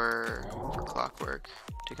wait for Clockwork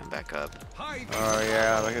to come back up. High the Oh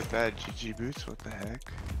yeah, look at that. GG boots. What the heck?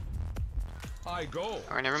 I go.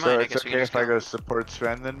 Alright, never So mind. I it's guess we okay can if just I go. go support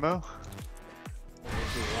Sven then, Mo?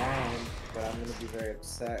 He's wrong, but I'm gonna be very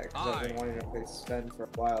upset because I've been wanting to play Sven for a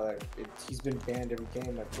while. He's been banned every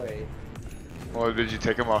game I played. Well, did you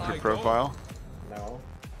take him off your profile? No.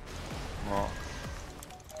 Well,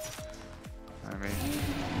 I mean,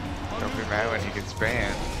 don't be mad when he gets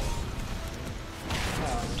banned.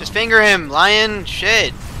 Just finger him, lion.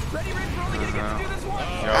 Shit. Ready, Rick? We're only gonna get to do this one.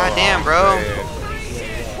 God damn, bro.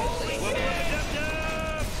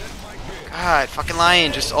 God, fucking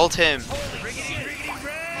lion. Just ult him.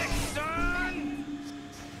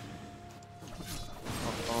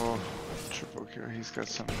 Oh, Okay, he's got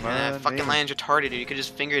some And money. that fucking lion's retarded, dude. You could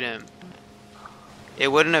just fingered him. It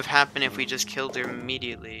wouldn't have happened if we just killed him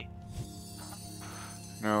immediately.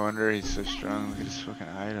 No wonder he's so strong. Look at his fucking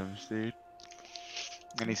items, dude.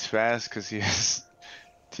 And he's fast because he has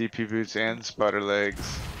TP boots and spotter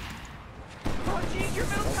legs. Oh jeez, your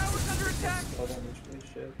middle tower's under attack. Hold on, which way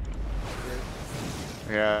shit?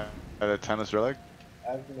 Yeah, the timeless relic.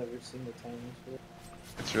 I've never seen the time before.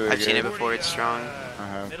 It's really I've good. seen it before, it's strong. I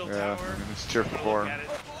have, Middle yeah. tower. It's tier 4.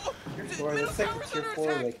 Tier 4, that's like the tier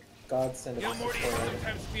 4, like, godsend of Yo, the Morty, it support.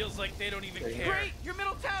 sometimes feels like they don't even Great. care. Great, your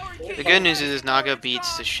middle tower. The good news is Naga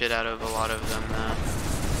beats the shit out of a lot of them,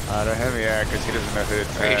 though. Out of him, yeah, because he doesn't know who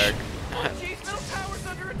to tag. Oh jeez, middle tower's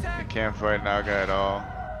under He attack. can't fight Naga at all.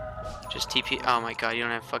 Just TP. Oh my god, you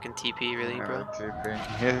don't have fucking TP, really, Yeah, bro?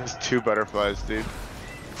 TP. He has 2 butterflies, dude.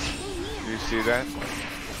 Do you see that?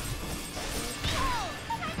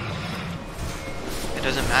 It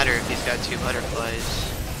doesn't matter if he's got 2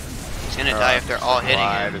 butterflies. He's gonna die if they're all hitting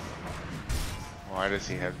him. Why does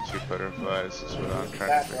he have 2 butterflies? Is what I'm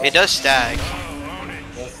trying to figure. It does stack.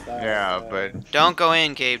 Yeah, but Don't go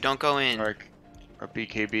in, Gabe. Don't go in. like a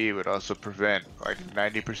BKB would also prevent like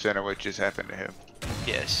 90% of what just happened to him.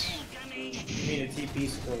 Yes. You mean a TP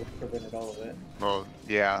still prevented all of it? Well,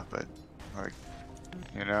 yeah, but like,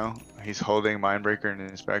 you know, he's holding Mindbreaker in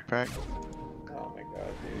his backpack. Oh my god,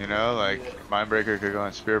 dude. You know, like Mindbreaker could go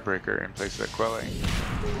on Spearbreaker in place of quelling.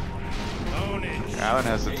 Alan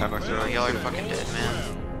has the timeless Oh, relic. y'all are fucking dead,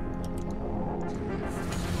 man.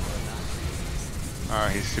 Oh,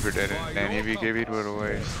 he's super dead, and he BKB'd, what a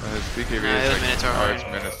waste. His BKB No, is it was like, Minotaur. oh, it's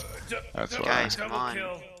Minotaur. That's why. Guys, come on.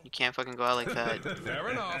 You can't fucking go out like that. Fair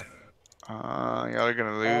enough. Y'all are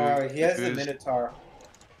gonna lose. He has the Minotaur.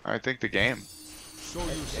 I think the game. So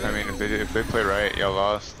you say. I mean, if they play right, y'all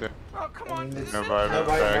lost. Oh come I on. mean, it's No no buyback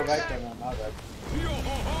buyback packs. on Naga.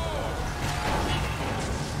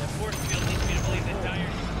 That force field leads me to believe that Dire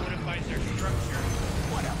modifies their structure.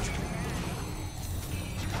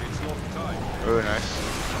 It's your time. Oh, nice.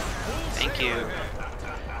 Thank you.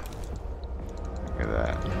 Look at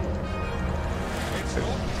that.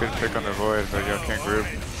 Good pick on the void, but y'all can't group.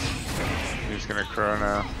 He's gonna crow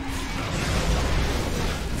now.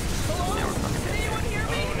 Anyone hear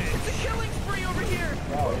me? It's a killing spree over here.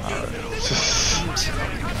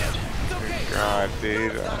 God,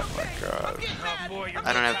 dude. Oh my god. Oh boy, you're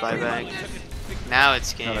I don't have buyback. Now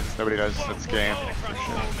it's No, game. that's, nobody does. That's game. Well,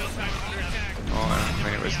 I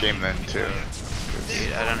mean, it was game then too.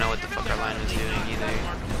 Dude, I don't know what the fuck our line was doing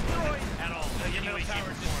either.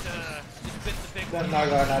 That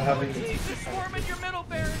Naga not having the Jesus, form in your middle,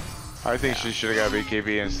 Baron. I think she should have got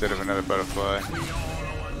BKB instead of another butterfly.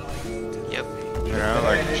 Yep. You know,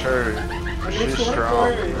 like, sure, she's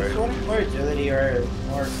strong, If you but wanted more agility or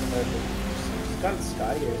more similar to got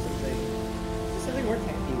Scotty or something. Just something more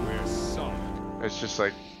tanky. We're solid. it's just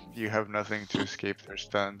like you have nothing to escape their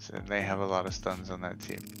stuns, and they have a lot of stuns on that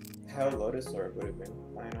team. How Lotus Orb would have been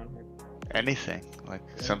fine on her. Anything, like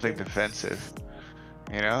something defensive.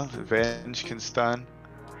 You know, the Venge can stun.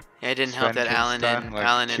 Yeah, it didn't help Sven that can Alan stun, and like,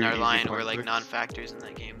 Alan 2 and our easy line point were like clicks. non-factors in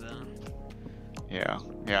that game though. Yeah,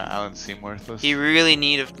 Alan seemed worthless. He really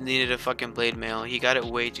needed a fucking blade mail. He got it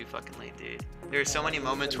way too fucking late, dude. There were so many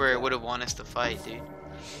moments where it would have won us the fight, dude.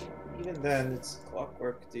 Even then, it's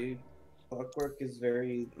clockwork, dude. Clockwork is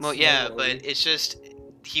very. Well, yeah, slow. but it's just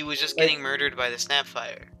he was just Like- getting murdered by the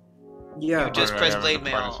snapfire. Yeah, you just Right, press yeah, but blade the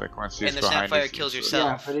point mail, is, like, once he's and the behind snapfire us, kills he's-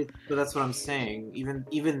 yourself. but that's what I'm saying.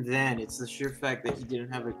 Even then, it's the sheer fact that he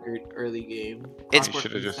didn't have a good early game. It's- He Clockwork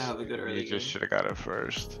should have needs just. to have a good early He just game. should have got it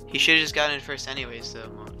first. He should have just gotten it first anyways, though,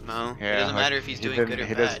 Mo. Yeah, It doesn't like, matter if he's he doing didn't- good or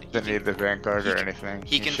he bad. doesn't need the Vanguard he or can- anything.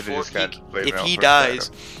 He can should for have just got blade if mail he first dies,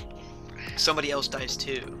 item. somebody else dies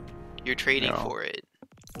too. You're trading No. for it.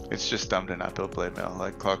 It's just dumb to not build blade mail.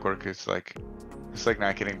 Like Clockwork is like, it's like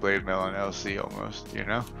not getting blade mail on LC almost. You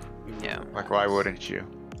know? Yeah. Like why wouldn't you?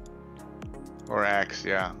 Or Axe,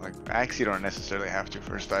 yeah. Like Axe, you don't necessarily have to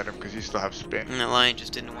first item because you still have spin. And the lion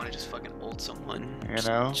just didn't want to just fucking ult someone. You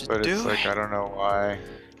know? just But do it's like it. I don't know why.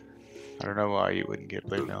 I don't know why you wouldn't get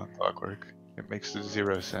blade mail on Clockwork. It makes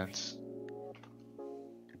 0 sense.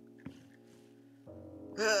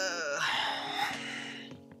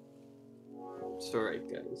 It's alright,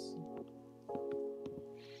 guys.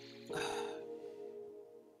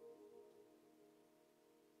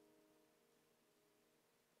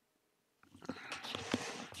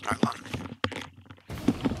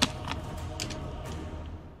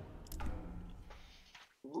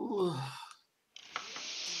 Ooh.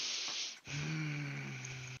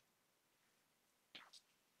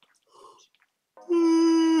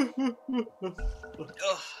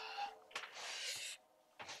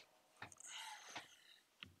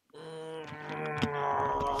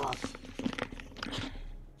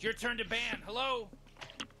 It's your turn to ban. Hello?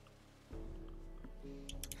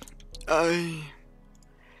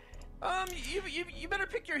 You better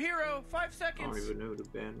pick your hero. 5 I don't seconds. even know who to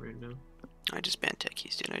ban right now. I just banned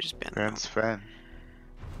techies, dude. I just banned Ban them. Sven.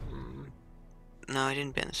 No, I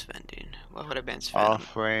didn't ban Sven, dude. Why would I ban Sven?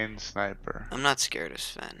 Off lane sniper. I'm not scared of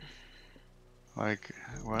Sven. Like,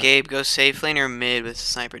 what? Gabe, go safe lane or mid with the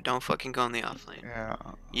sniper. Don't fucking go in the off lane. Yeah.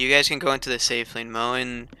 You guys can go into the safe lane. Mo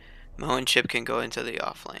and Chip can go into the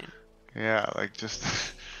off lane. Yeah, like just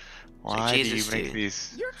why Jesus, do you make dude.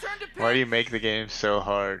 these? Your turn to pick. Why do you make the game so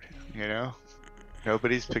hard? You know,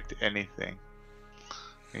 nobody's picked anything.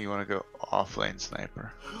 And you want to go off lane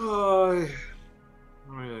sniper? Oh,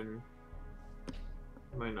 I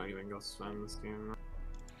might not even go swim this game.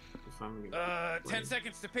 If I'm gonna 10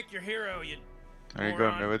 seconds to pick your hero. You. Are you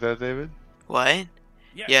going mid with that, David? What?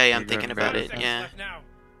 Yes. Yeah, You I'm going thinking about mid it. with that? Yeah. Left now.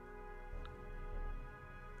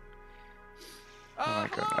 Oh my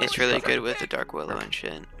hello, God. It's really good with the Dark Willow and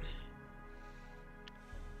shit.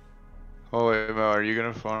 Oh wait, Mo, are you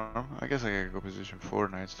gonna farm? I guess I could go position 4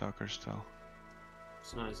 Night Stalker still.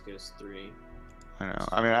 It's not as good as 3. I know.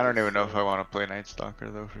 I mean, I don't even know if I want to play Night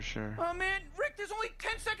Stalker though, for sure. Oh man, Rick, there's only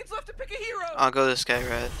 10 seconds left to pick a hero. I'll go this guy,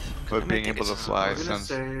 Wrath. But being able to fly I was gonna sounds.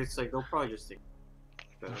 say it's like they'll probably just take.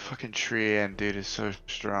 The fucking tree end dude is so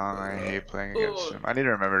strong. I hate playing against him. I need to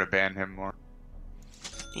remember to ban him more.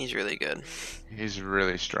 He's really good. He's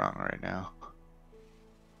really strong right now.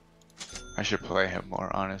 I should play him more,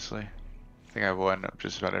 honestly. I think I've won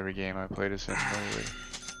just about every game I played as him lately.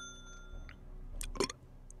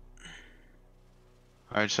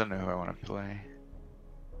 I just don't know who I want to play.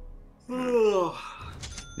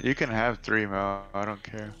 You can have 3, Mo. I don't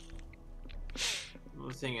care.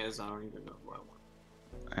 The thing is, I don't even know who I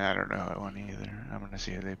want. I don't know who I want either. I'm gonna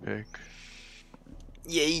see who they pick.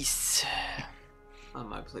 Yes. I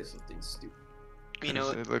might play something stupid. You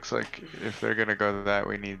know, It looks like if they're gonna go to that,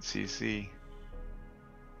 we need CC.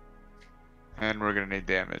 And we're gonna need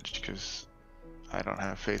damage, because I don't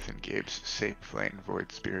have faith in Gabe's safe lane Void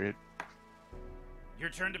Spirit. Your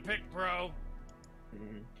turn to pick, bro.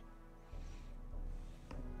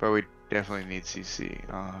 But we definitely need CC.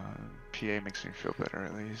 PA makes me feel better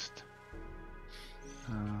at least.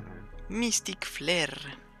 Mystic Flare.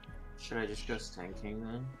 Should I just go tanking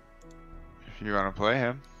then? If you want to play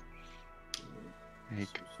him, he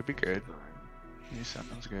could be good. He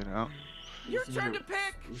sounds good. Oh. Your turn to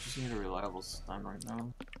pick. We just need a reliable stun right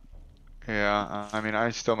now. Yeah, I mean, I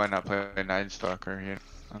still might not play Night Stalker here.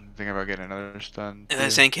 I'm thinking about getting another stun.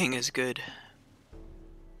 The Sand King is good.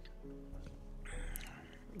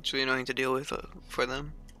 It's really annoying to deal with for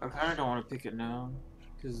them. I kind of don't want to pick it now,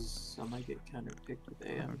 because I might get counter picked with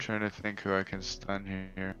AM. I'm trying to think who I can stun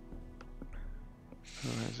here. Who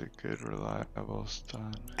has a good, reliable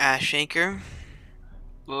stun? Ashshaker.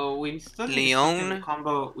 Well, we still need Leon. something to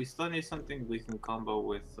combo. We still need something we can combo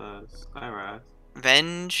with Skywrath.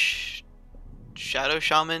 Venge. Shadow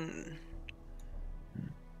Shaman.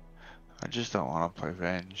 I just don't want to play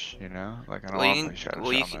Venge, you know? Like, I don't Well, want you to play can- Shadow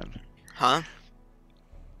well, you Shaman. Huh?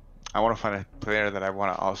 I want to find a player that I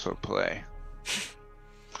want to also play.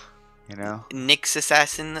 You know? Nyx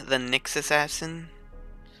Assassin. The Nyx Assassin.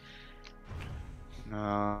 No,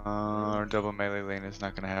 our double melee lane is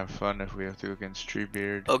not going to have fun if we have to go against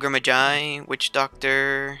Treebeard. Ogre Magi. Witch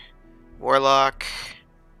Doctor. Warlock.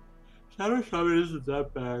 Shadow Shaman isn't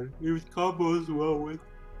that bad. He was combos well with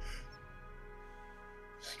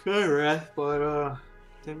Skywrath, but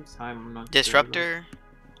same time I'm not. Disruptor.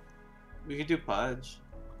 We could do Pudge.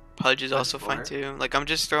 Pudge is Pudge also fine 4. too. Like, I'm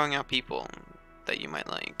just throwing out people that you might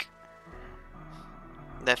like.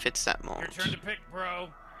 That fits that mold. Your turn to pick,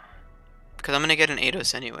 bro. Because I'm gonna get an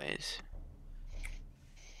Ados anyways.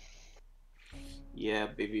 Yeah,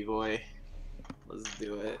 baby boy. Let's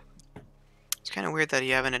do it. It's kind of weird that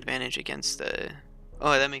you have an advantage against the...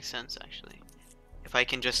 Oh, that makes sense actually. If I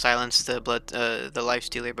can just silence the the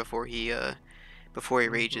lifestealer before he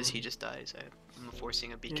rages, he just dies. I'm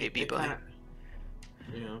forcing a BKB buy.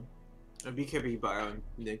 Yeah. A BKB buy on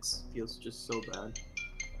Nyx feels just so bad.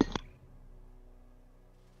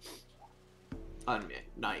 On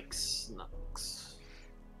Nyx.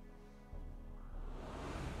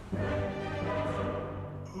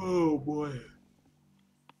 Oh boy.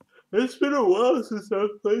 It's been a while since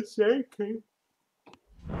I've played Sand King.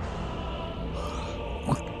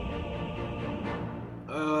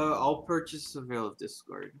 I'll purchase a Veil of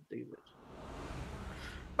Discord, David.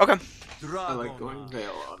 Okay. I like going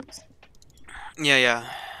Veil on. Yeah.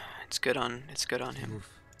 It's good on him. You've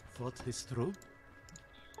thought this through?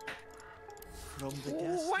 from the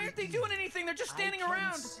gas. Why aren't they doing anything? They're just standing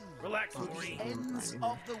around. Relax, Morty. Ends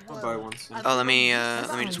of the I'll buy world. one soon. Oh, let me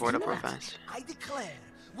just ward up real fast. I declare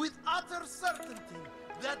with utter certainty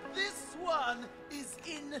that this one is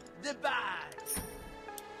in the bag.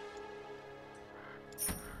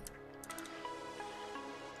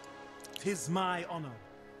 Tis my honor.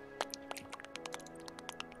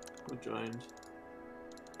 Who joined?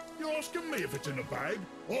 You're asking me if it's in the bag?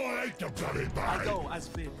 I hate the bloody I bag. go as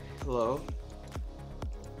bid. Hello?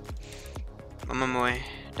 I'm on my way.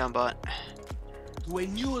 Down bot. To a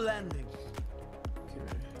new landing.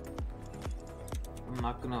 Okay. I'm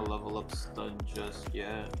not gonna level up stun just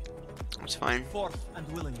yet. It's fine. Forth and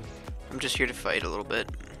willingly. I'm just here to fight a little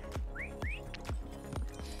bit.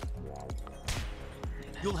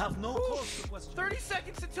 You'll have no cause to question. 30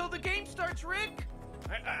 seconds until the game starts, Rick.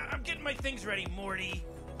 I'm getting my things ready, Morty.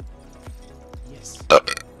 Yes. How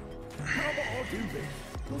about I do this?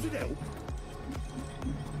 Does it help?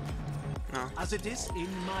 No, As it is in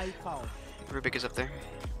my power. Rubik is up there.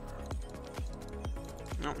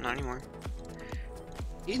 Nope, not anymore.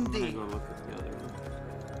 I'm gonna Indeed. go look at the other one.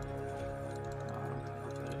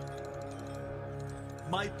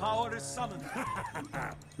 My power is summoned.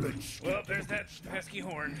 Well, there's that pesky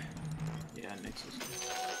horn. Yeah, Nexus.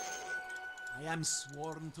 I am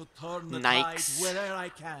sworn to turn the Nikes. tide wherever I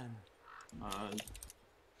can.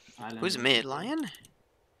 Island. Who's mid? Lion?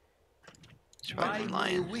 It's By probably my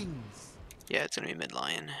Lion. wings. Yeah, it's gonna be mid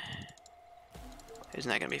Lion. Isn't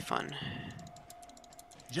that gonna be fun?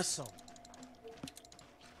 Just so.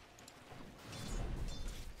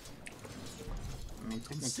 I mean,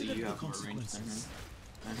 technically Consider you the have more range than him. consequences.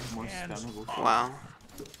 And more spammable. Wow.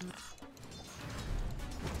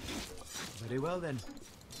 Very well then.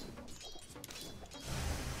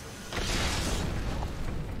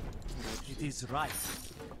 It is right.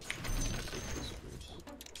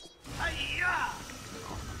 Hiya!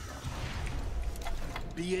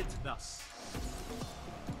 Be it thus.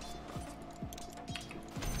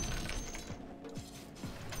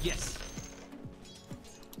 Yes.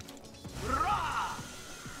 Ra!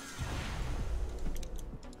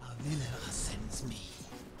 Avila sends me.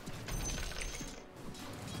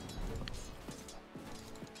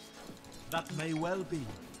 That may well be.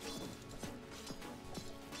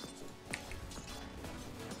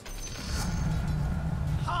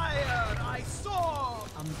 Higher I soar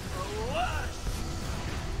and rush.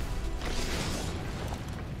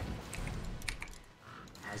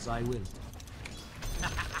 As I will.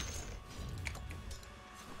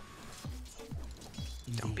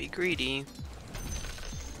 Don't be greedy.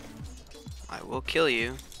 I will kill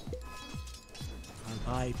you.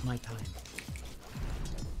 I'll bide my time.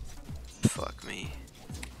 Fuck me.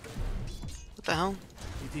 What the hell?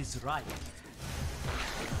 It is right.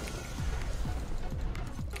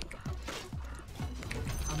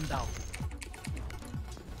 I'm down.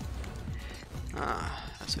 Ah,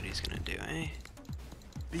 that's what he's gonna do, eh?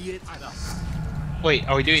 Be it thus. Wait,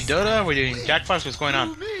 are we doing Dota? Are we doing Jackbox? What's going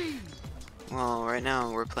on? Well, right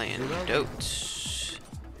now we're playing DOTA.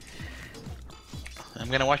 I'm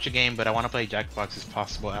gonna watch the game, but I want to play Jackbox as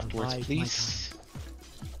possible afterwards, Bide my please.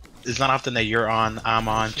 It's not often that you're on, I'm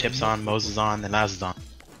on, Chip's on, Moses on, and Laz is on.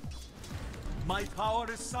 My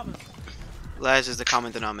power is summoned. Laz is the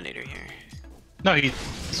common denominator here. No, he's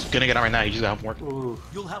gonna get on right now. He just got homework.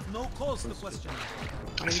 You'll have no cause to question.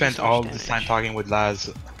 I spent all this time talking with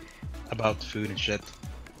Laz about food and shit.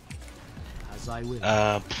 As I will.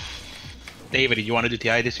 David, do you want to do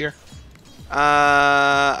TI this year?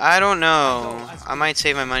 I don't know. I might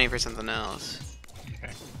save my money for something else.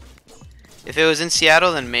 Okay. If it was in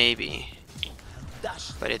Seattle, then maybe.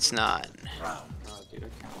 But it's not. Oh, dude, I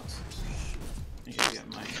can't watch this. I gotta get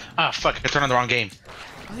my... Ah, fuck! I turned on the wrong game.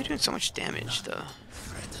 Why are they doing so much damage, though?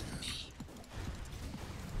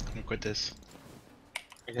 I'm gonna quit this.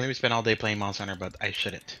 I can maybe spend all day playing Monster Hunter, but I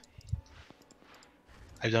shouldn't.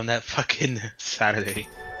 I've done that fucking Saturday.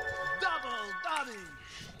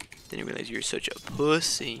 Didn't realize you were such a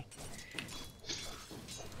pussy.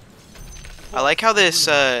 I like how this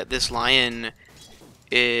this lion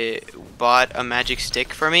bought a magic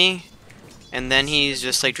stick for me, and then he's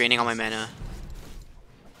just like draining all my mana.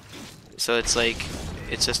 So it's like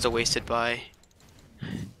it's just a wasted buy.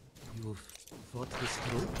 You've thought this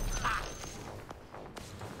through?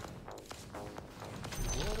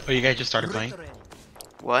 Oh, you guys just started playing?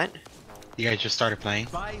 What? You guys just started playing?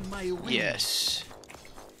 By my wings. Yes.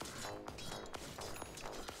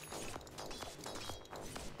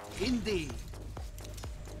 Indeed.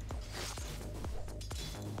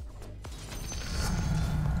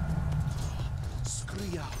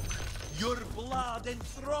 Scream out. Your blood and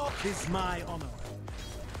throat is my honor.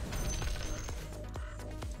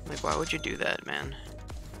 Like, why would you do that, man?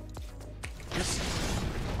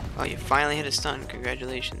 Oh, you finally hit a stun.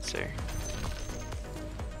 Congratulations, sir.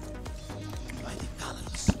 By the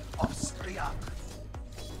colors of Striak.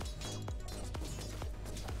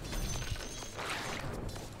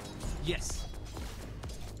 Yes.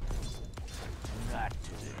 Not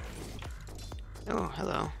today. Oh,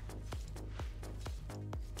 hello.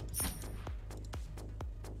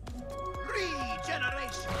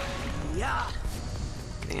 Regeneration. Yeah.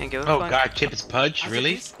 Think I give a Oh fuck? god, Chip's Pudge? As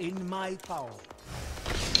Really? it is in my power.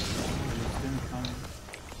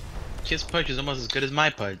 Chip's Pudge is almost as good as my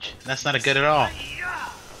Pudge. That's not a good at all.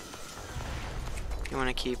 You want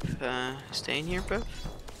to keep staying here, bro?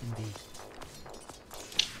 Indeed.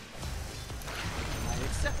 I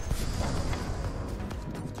accept.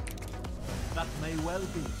 That may well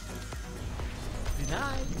be.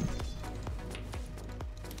 Denied.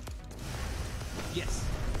 Yes.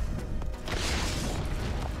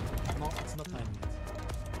 No, it's not time yet.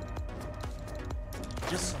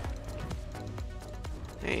 Just so.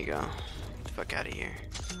 There you go. Get the fuck out of here.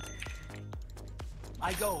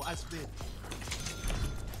 I go as bid.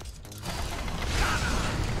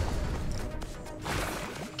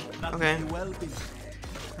 That Okay. may well be.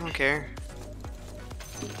 I don't care.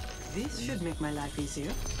 This should make my life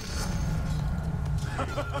easier.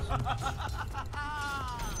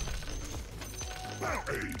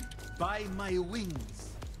 By my wings.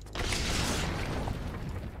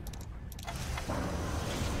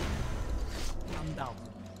 I'm down.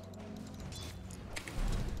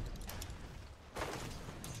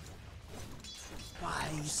 By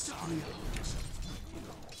Striak.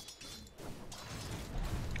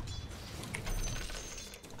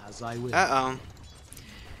 As I will. Uh-oh.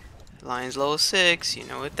 Lion's level 6, you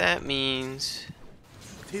know what that means.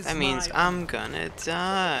 'Tis That means my I'm gonna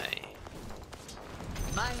die.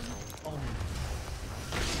 mine only.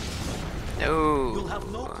 You'll have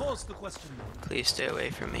no No. cause to question me. Please stay away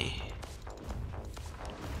from me.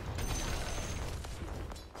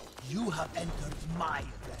 You have entered my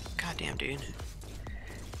realm. Goddamn, dude.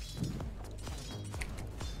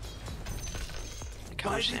 Look how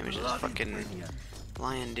By much the damage does bloody fucking Brilliant.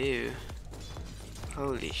 lion do?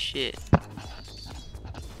 Holy shit.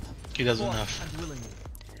 He does Fought enough. and willingly.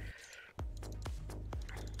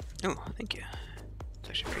 Oh, thank you. It's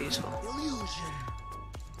actually pretty useful. Illusion.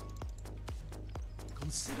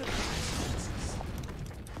 Consider the consequences.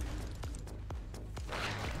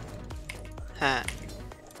 Ha.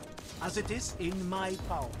 As it is in my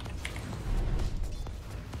power.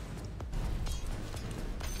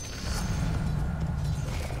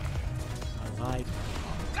 Alright.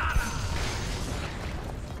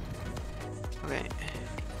 Okay.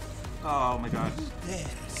 Oh my god. Who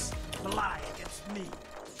dares fly against me?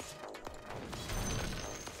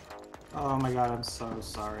 Oh my god, I'm so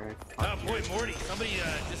sorry. Oh boy, Morty, somebody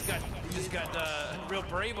just got real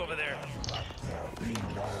brave over there.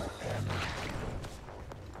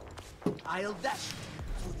 I'll dash.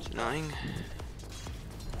 It's annoying.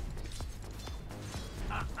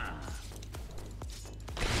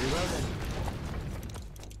 Very well then.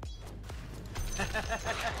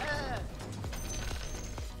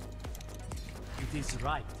 It is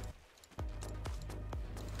right.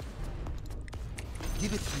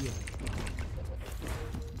 Give it here.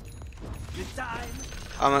 The time.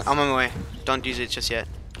 I'm on my way. Don't use it just yet.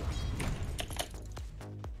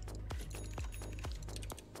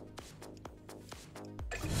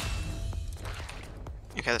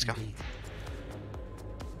 Okay, let's go.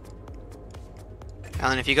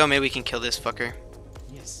 Alan, if you go, maybe we can kill this fucker.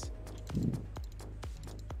 Yes.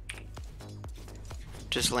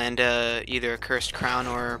 Just land either a cursed crown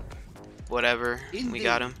or whatever. And we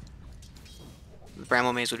got him. The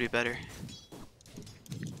Bramble Maze would be better.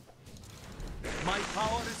 My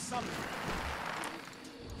power is summoned.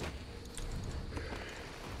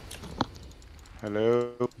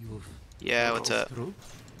 Hello? Yeah, what's up? Through.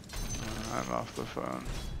 I'm off the phone.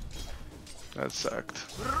 That sucked.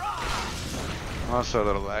 I'm also a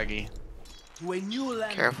little laggy. To a new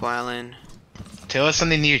land. Careful, Alan. Tell us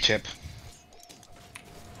something new, Chip.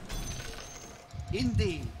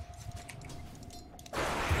 Indeed.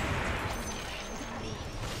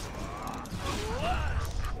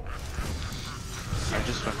 I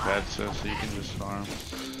just went bad, so you can just farm.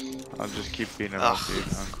 I'll just keep beating him Ugh, up, dude.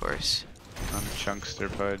 of course. I'm Chunkster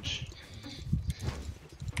Pudge.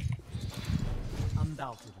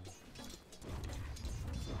 Undoubtedly.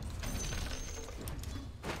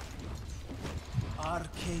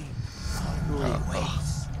 Arcane are my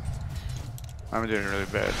ways. I'm doing really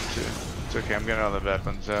bad, too. It's okay, I'm getting all the bad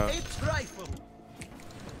ones out. A trifle.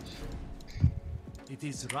 It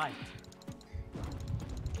is right.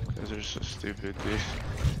 Those are so stupid, dude.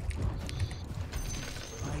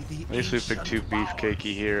 At least we picked two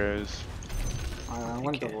beefcakey heroes. I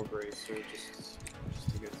went double bracer just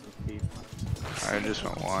to get some beef. I just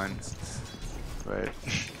went one. But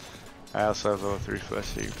I also have level 3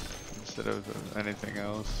 fleshy instead of anything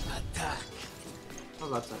else. I'm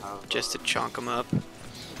about to have, Just to chonk him up.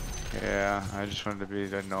 Yeah, I just wanted to be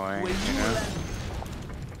annoying, you know?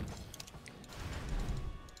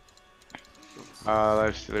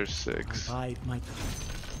 Lifestealer's 6.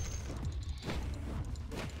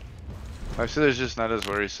 Lifestealer's just not as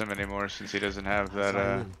worrisome anymore since he doesn't have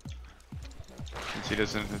that, since he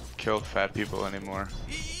doesn't kill fat people anymore,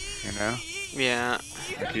 you know? Yeah.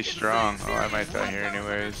 Like, he's strong. Oh, I might die here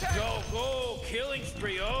anyways. Go, killing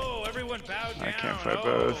spree. Oh, everyone bow down. I can't fight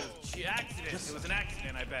both. Accident. It was an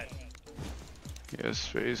accident, I bet. Yes,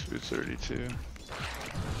 space boots 32.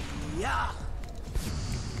 Yeah.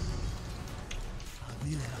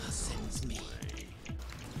 Sends me.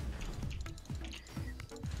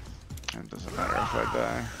 It doesn't matter if I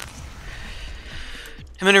die.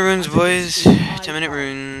 10-minute runes, boys. 10-minute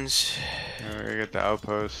runes. Yeah, we're gonna get the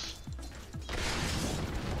outpost.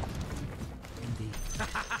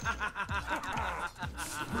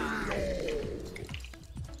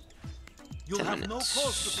 You have no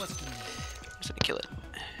cause to question me. I'm just gonna kill it.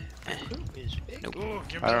 Nope.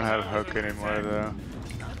 I don't have hook anymore though.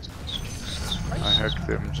 I hooked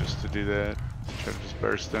him just to do that. Try to just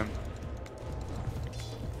burst him.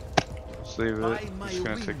 Just leave it. It's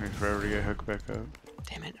gonna take me forever to get hooked back up.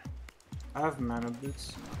 Damn it. I have mana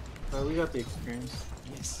boots. But we got the experience.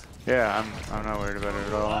 Yes. Yeah, I'm not worried about it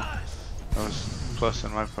at all. That was plus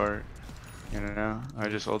on my part. You know, I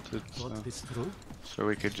just ulted so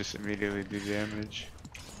we could just immediately do damage.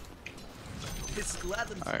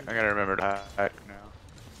 I gotta remember to hack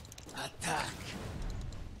now. Attack.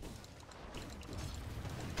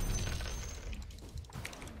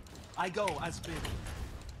 I go as big.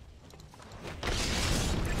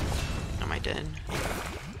 Am I dead?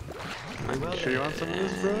 You sure you want some of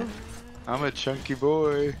this, bro? I'm a chunky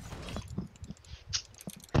boy.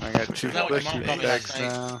 I got 2 fleshy stacks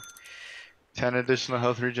now. 10 additional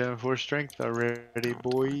health regen, 4 strength already,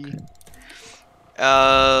 boy.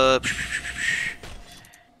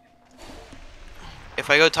 If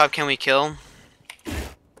I go top, can we kill?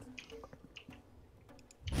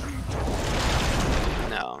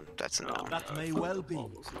 No, that's a no. That may well be. You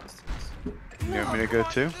want me to go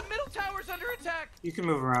too? The middle tower's under attack. You can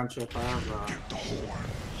move around, Chip. I have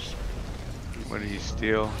What did he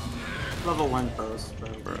steal? level 1 post,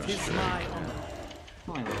 but Bro,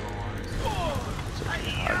 only level 1.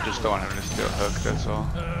 I just don't want him to steal hook, that's all.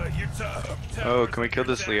 Oh, can we kill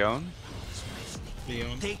this Leon?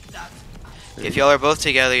 Take that. If y'all are both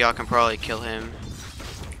together, y'all can probably kill him.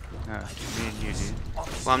 Nah, me and you, dude.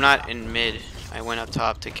 Well, I'm not in mid. I went up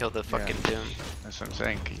top to kill the fucking Doom. That's what I'm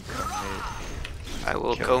saying. Can you come mid? I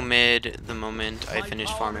will Kill go him. mid the moment I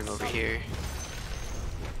finish farming over here.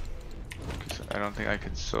 'Cause I don't think I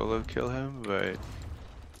could solo kill him, but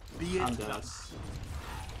Be I'm it dead. thus.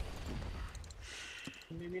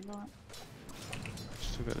 Maybe not.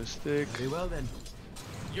 still got a stick. Very well then.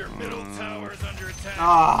 Your middle tower's under attack.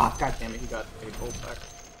 Ah, god damn it, he got a bolt back.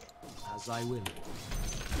 As I will.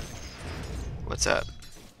 What's up?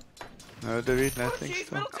 No, David, nothing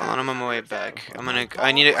still. Hold on, I'm on my way back.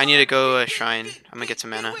 I need to go shrine. I'm gonna get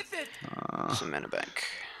some mana. Some mana back.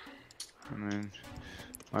 I mean,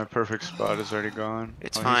 my perfect spot is already gone.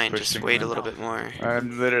 It's Oh, he's fine. Just pushing wait me. a little bit more.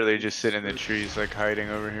 I'm literally just sitting in the trees, like hiding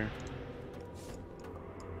over here.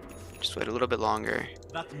 Just wait a little bit longer.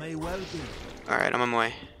 That may well be. Alright, I'm on my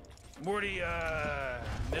way. Morty,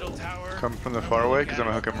 middle tower. Come from the far away, because I'm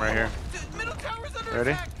gonna hook him right here. Middle tower's under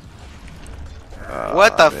Ready? attack.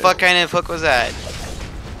 What the man. fuck kind of hook was that?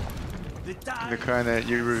 The kind that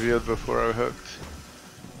you revealed before I hooked.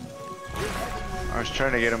 I was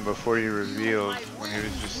trying to get him before you revealed, when he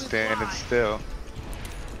was just standing still.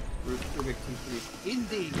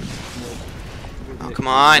 Indeed. Oh, come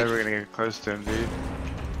on. Never gonna get close to him, dude.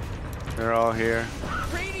 They're all here.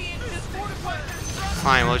 Radiant is fortified their structure.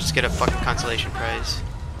 Fine, we'll just get a fucking consolation prize.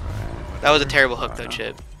 That was a terrible hook though,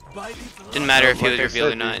 Chip. Didn't matter if he was Like I revealed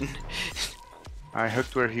or said, not. dude. I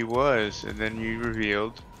hooked where he was, and then you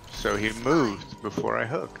revealed, so he moved before I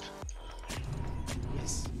hooked.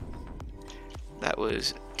 That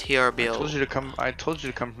was I told TRBL. you to come. I told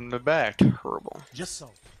you to come from the back. Terrible. Just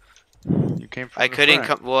so. You came from I the couldn't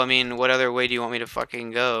front. come. Well, I mean, what other way do you want me to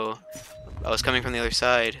fucking go? I was coming from the other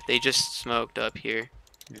side. They just smoked up here.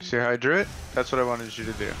 You see how I drew it? That's what I wanted you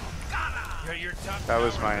to do. Your top That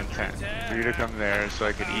was tower's my under intent. attack. For you to come there so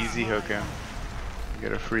I could easy hook him.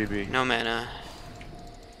 Get a freebie. No mana.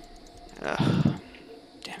 Ugh.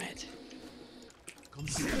 Damn it.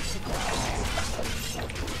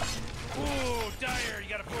 Ooh, Dyer, you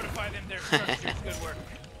gotta fortify them there. Structures. Good work.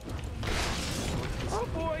 Oh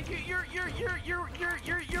boy,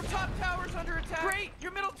 your top tower's under attack. Great,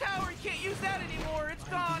 your middle tower, you can't use that anymore. It's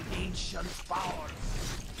gone. Ancient powers.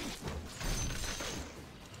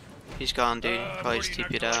 He's gone, dude. Probably just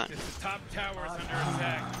TP'd out. The top tower's under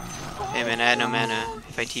attack. Hey man, I had no mana.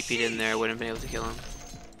 If I TP'd in there, I wouldn't have been able to kill him.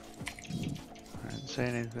 I didn't say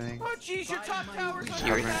anything. Oh jeez, your top tower's under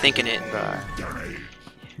You were attack. thinking it.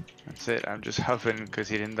 That's it. I'm just huffing because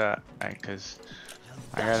he didn't die. Because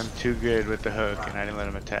I got him too good with the hook and I didn't let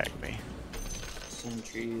him attack me. Some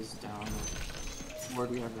trees down.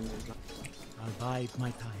 40 of them. I'll bide my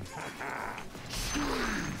time.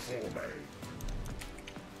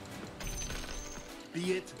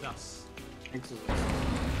 Be it thus.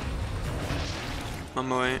 On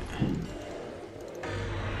my way.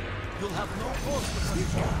 You'll have no force to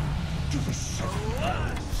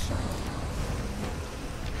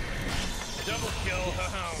Double kill.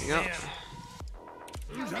 Oh, There you go. man.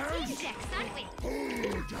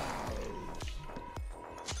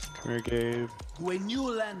 Come here, Gabe. To a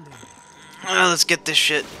new landing. Let's get this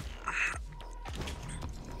shit.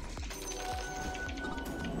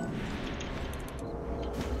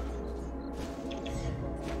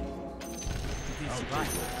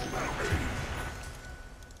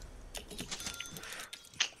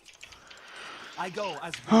 I go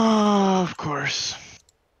as Oh, of course.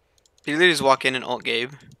 Did you literally just walk in and ult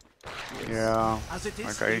Gabe? Yeah. as it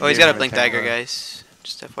is. Okay, Oh, he's gave got a him blink dagger, 10 guys.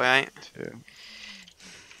 Just FYI. too.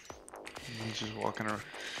 He's just walking around.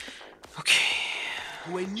 Okay.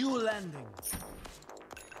 To a new landing.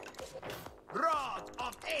 Rod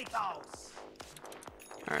of Athos.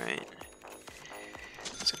 Alright.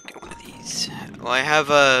 Let's get one of these. Well, I have,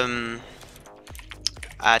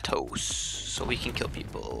 Atos. So we can kill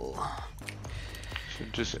people.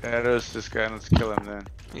 Should just add us this guy and let's kill him then.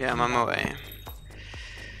 Yeah, I'm on my way.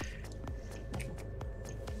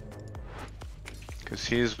 Because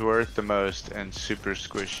he's worth the most and super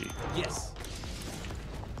squishy. Yes.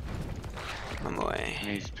 I'm on my way. And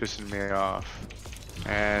he's pissing me off.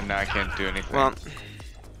 And I can't do anything. Well,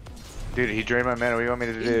 Dude, he drained my mana. What do you want me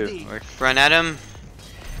to do? Indeed. Like, run at him.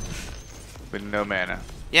 with no mana.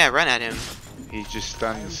 Yeah, run at him. He just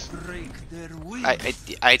stuns. Break their wings.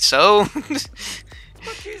 I so. Oh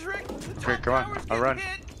jeez, Rick. The Okay, top come on. tower's I'll getting run.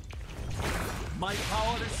 hit. My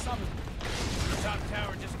power is summoned. The top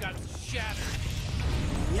tower just got shattered.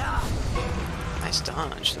 Yeah. Nice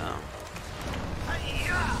dodge, though.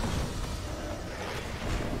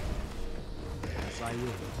 As I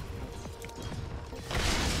will.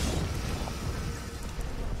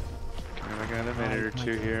 Give me like another minute or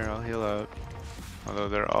two here. I'll heal up. Although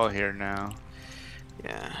they're all here now.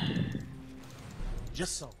 Yeah.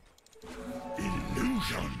 Just so.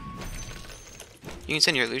 You can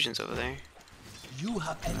send your illusions over there. You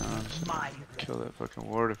have entered my Kill that fucking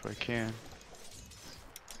ward if I can.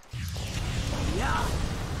 yeah.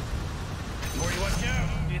 Corey, watch out.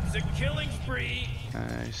 It's a killing spree.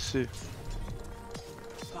 I see.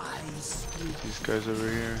 By spirit. Oh, These guys over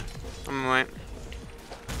here. I'm on my way.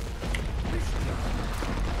 That's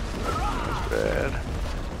bad.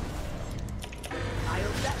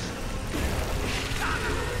 I'll dash.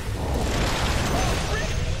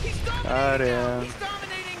 He's dominating Got now. him. He's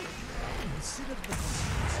dominating. Consider the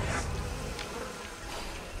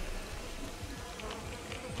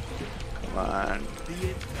Come on. be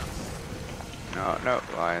it No, no,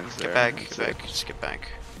 lions there. Get back, That's get it. back, just get back.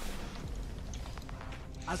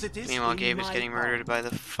 as it is. Meanwhile, in Gabe is my getting power. murdered by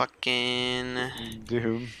the fucking.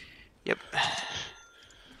 Doom. Yep.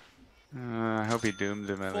 I hope he doomed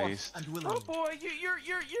him at Forth least. and willing. Oh boy, your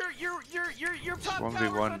top tower's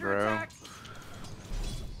 1v1, under bro. attack.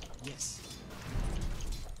 Yes.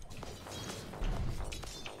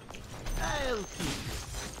 I'll keep it.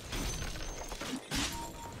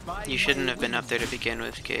 By You shouldn't my have been up will. there to begin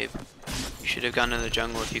with, Gabe. You should have gone to the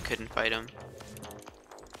jungle if you couldn't fight him.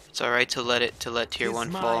 It's alright to let tier Is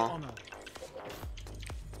 1 my fall. honor.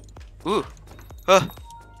 Ooh! Oh!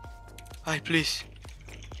 Hi, please.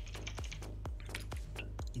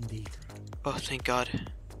 Indeed. Oh, thank God.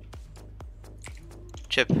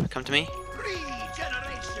 Chip, come to me.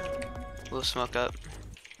 Regeneration. We'll smoke up.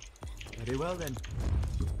 Very well then.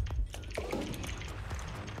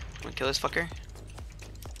 Wanna kill this fucker?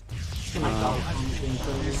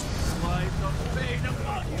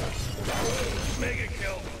 Mega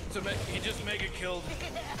kill. He just mega killed.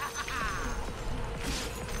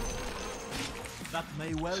 That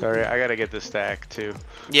may well Sorry, be. I gotta get the stack too.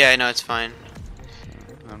 Yeah, I know, it's fine.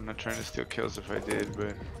 I'm not trying to steal kills if I did,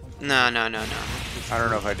 but No. I don't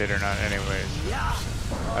know if I did or not. Anyways,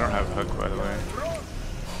 I don't have a hook, by the way.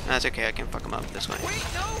 That's okay. I can fuck him up this way. Wait,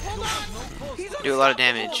 no, hold on. He's Do a lot of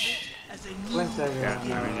damage. Blink dagger. Yeah,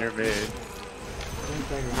 I mean, you're mid. Blink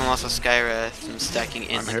dagger. I'm also Skywrath. I'm stacking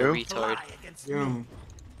in On like a who? retard. Doom.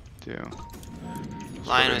 Doom.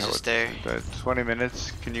 Lion was just there. That 20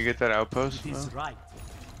 minutes. Can you get that outpost? It is Bro? right.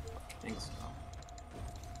 Thanks.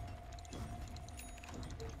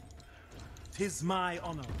 'Tis my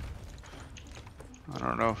honor. I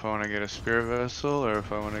don't know if I want to get a spear vessel or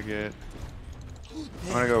if I want to get.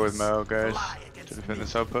 I'm gonna go with Mo, guys, to defend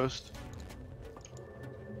this outpost.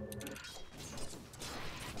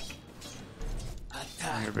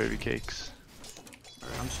 Here, baby cakes.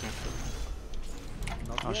 I'm just gonna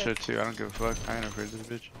I'll shoot too. I don't give a fuck. I ain't afraid of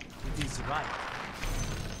this bitch. It is right.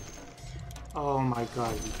 Oh my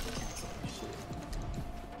god, you can't say that shit.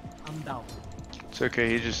 I'm down. It's okay.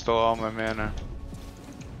 He just stole all my mana.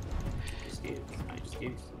 Just gave it. I just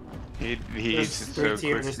gave it. He There's eats it three so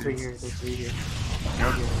here, quick. there's three here, there's three here.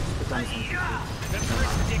 Yep. Put down some here. That's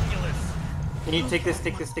ridiculous. Can you take this,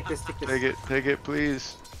 take this, take this, take this? Take it,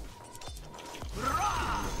 please.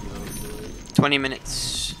 20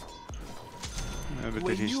 minutes. Yeah, but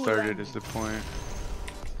then he started is the point.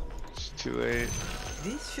 It's too late.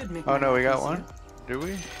 This should make Oh my no, we life got easier. one? Did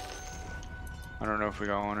we? I don't know if we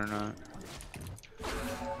got one or not.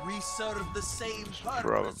 We serve the same purpose.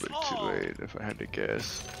 Probably too late if I had to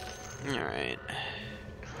guess. Alright.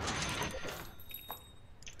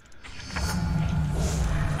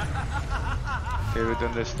 David,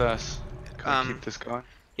 ¿dónde estás? Can we Um, keep this going?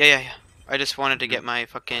 Yeah. I just wanted to get my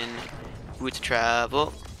fucking boot to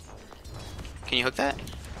travel. Can you hook that?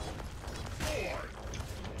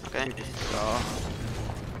 Okay. So.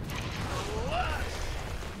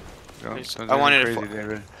 Don't I do wanted anything to crazy,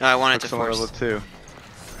 David. No, I wanted to Hook's only force. level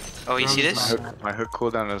 2. Oh, you see this? My hook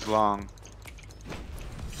cooldown is long.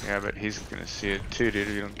 Yeah, but he's gonna see it too, dude,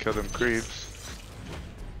 if you don't kill them creeps.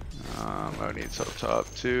 I need some top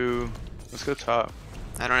too. Let's go top.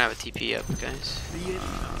 I don't have a TP up, guys.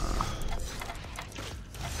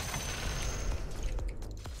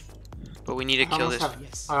 But we need to kill this.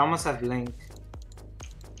 I almost have Blink.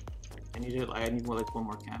 I need more, like one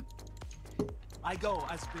more camp. I go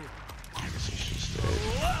as bid.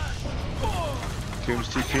 Tomb's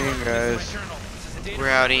TPing, guys. We're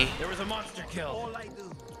outie. There was a monster kill. All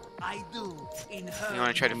I do in her. You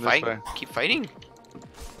want to try to This fight? way. Keep fighting?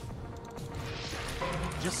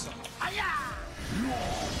 Just so.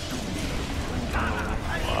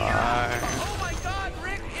 Why? Oh my god,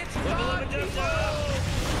 Rick, it's God!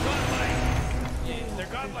 Godlike! Yeah, they're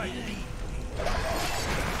godlike.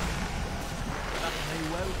 That may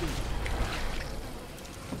well be.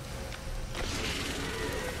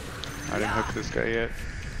 I didn't hook this guy yet.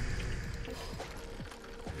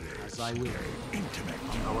 As I will.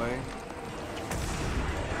 No way.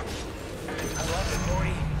 I love it, boy.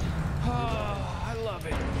 Oh, I love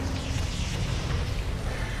it.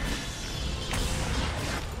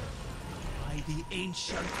 By the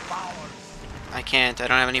ancient powers. I can't. I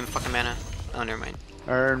don't have any fucking mana. Oh, never mind.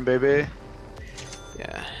 Earn, baby.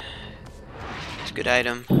 Yeah. It's a good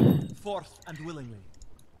item. Forth and willingly.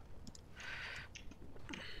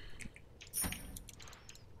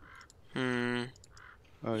 Hmm.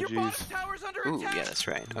 Oh, Your bottom jeez. tower's under Ooh, attack. yeah, that's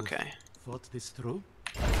right. Okay. Thought this through?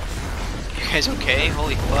 You guys okay?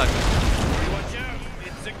 Holy fuck. Watch out,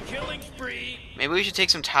 it's a killing spree. Maybe we should take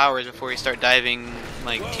some towers before we start diving,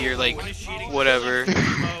 like, tier, like, Initiating whatever. mode.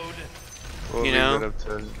 We'll You leave know? it up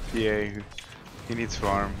to PA. He needs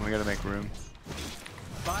farm. We gotta make room.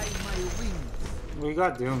 By my wings. We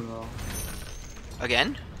got Doom though.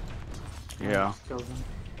 Again? Yeah. Killed him.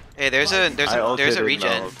 Hey, there's I a ulted and regen.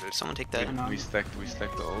 ulted. Someone take that. We stacked the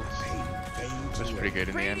ults. That's pretty good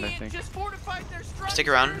in the end, I Radiant think. just fortified their structures. Stick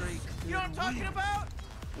around. You know what I'm talking about?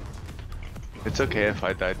 It's okay if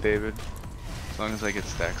I die, David. As long as I get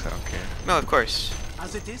stacks, I don't care. No, of course.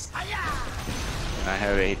 As it is. And I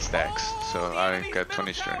have 8 stacks, so The I enemy's got middle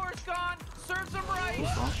 20 tower's strength. gone. Serves them right.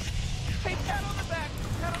 Who's wrong? Hey, pat on the back.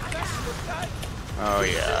 Pat on the back of this guy. Oh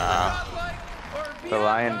yeah. Godlike, or The beyond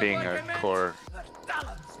lion being godlike, a I meant. core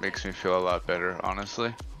makes me feel a lot better,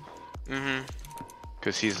 honestly. Mm-hmm.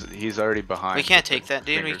 Cause he's already behind. We can't with take that,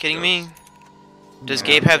 dude. Are you finger kidding me? kills. Does No.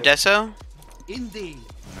 Gabe have Deso? Indeed.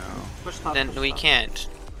 No. Push top. Then push we top. can't.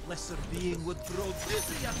 Lesser being would grow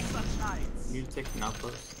dizzy at such heights. You take an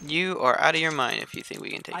outpost. You are out of your mind if you think we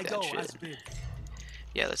can take I that go shit. as bid.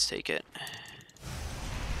 Yeah, let's take it.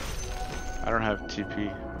 I don't have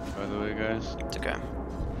TP, by the way, guys. It's okay.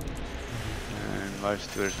 And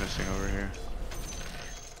Lifestealer's missing over here.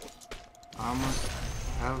 Almost.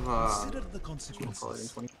 have Consider the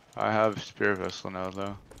consequences. I have Spear Vessel now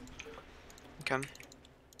though. Okay.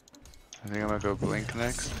 I think I'm gonna go Blink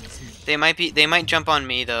next. They might jump on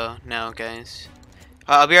me though. No, guys.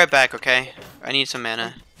 I'll be right back. Okay. I need some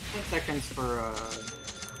mana. 10 seconds for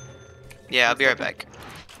Yeah, I'll be right back.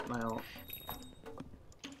 my ult.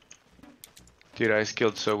 Dude, I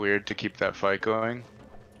skilled so weird to keep that fight going.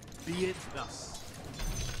 Be it thus.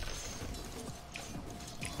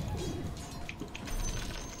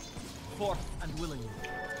 Forth and willingly.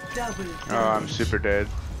 Double. Oh, I'm super dead.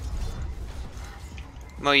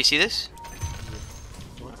 Mo, you see this?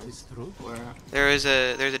 What is true? Where? There's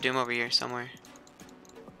a Doom over here somewhere.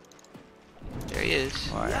 There he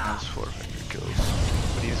is. Lion has 400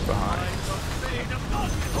 kills, but he's behind.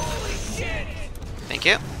 Thank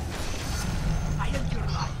you.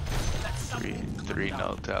 Three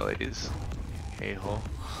null tallies. Hey hole.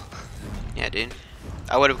 Yeah, dude.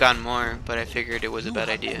 I would have gotten more, but I figured it was a bad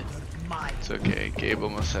idea. It's okay. Gabe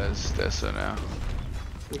almost has Dessa now.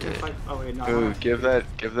 We can fight. Oh wait, no. Ooh, give that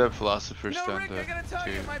Philosopher's No, Stone Rick, I gotta tell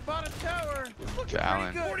you, my bottom tower is looking to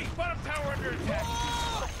Alan. pretty good. Bottom tower under attack.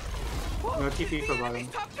 No TP for bottom.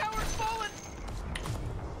 Top tower's fallen.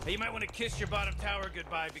 Hey, you might want to kiss your bottom tower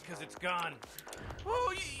goodbye because it's gone.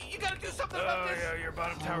 Oh, you gotta do something about this. Oh, yeah, your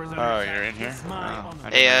bottom tower's under Oh, attack. you're in here? Oh, I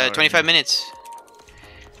didn't Hey, know 25 minutes.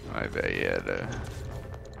 I bet you had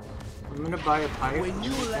I'm gonna buy a pipe. When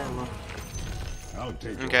you land. I'll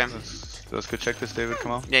take it. Okay. Let's go check this, David.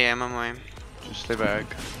 Come on. Yeah, I'm on my way. Just stay back.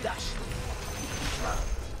 Dash.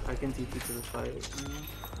 I can TP to the fight.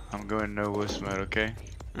 I'm going no wuss mode, okay?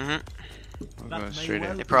 Mhm. I'm That going may straight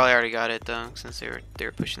well in. They probably already got it though, since they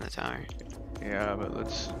were pushing the tower. Yeah, but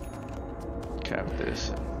let's cap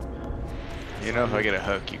this. You know, if I get a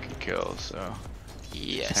hook, you can kill. So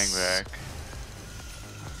Yes. just hang back.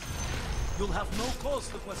 You'll have no cause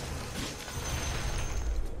to question.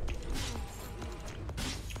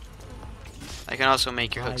 I can also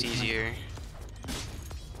make your hooks easier.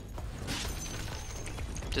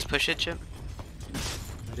 Just push it, Chip.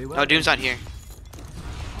 Very well. Oh, Doom's not here.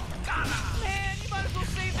 Man, you might as well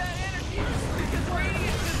save that energy because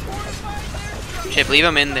Radiant is fortified there. Chip, leave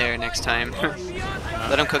him in there next time.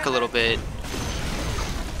 Let him cook a little bit.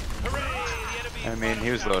 I mean, he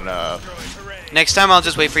was low enough, Next time I'll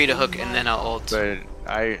just wait for you to hook and then I'll ult. but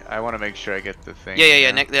I want to make sure I get the thing. Yeah, yeah, you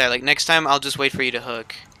yeah. know? Yeah, like next time I'll just wait for you to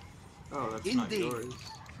hook. Oh, that's not Indeed. yours.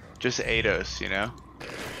 Just Ados, you know?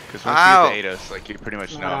 Because once Ow. you get the Ados, like you pretty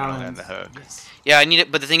much know I'm gonna end the hook. Yeah, I need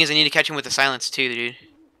it, but the thing is I need to catch him with the silence too, dude.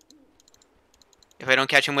 If I don't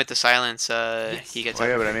catch him with the silence, he gets Well,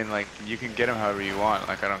 yeah, out. but I mean, like you can get him however you want.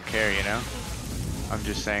 Like I don't care, you know? I'm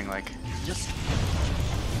just saying, like. Just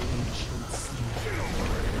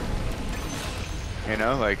You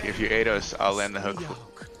know, like if you Ados, I'll land the hook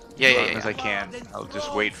Yeah, as yeah, long as yeah. I can. I'll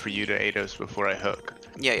just wait for you to Ados before I hook.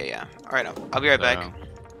 Yeah, yeah, yeah. Alright, I'll be right back. So-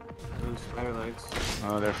 Those spider legs.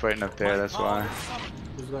 Oh, they're fighting up there. That's why.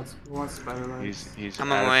 Who wants spider legs? He's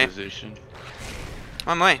I'm out on of my way. position.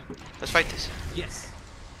 I'm on my way. Let's fight this. yes.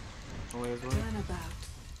 Oh, wait, as well.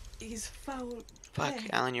 Is foul. Fuck,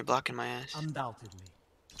 Alan, you're blocking my ass. Undoubtedly.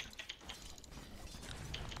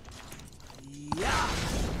 Yeah.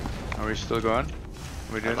 Are we still going?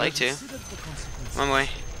 Are we doing I'd like this? to. Consider the consequences. I'm on my way.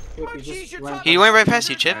 If you just went He went right past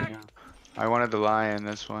you, Chip. I wanted the lion.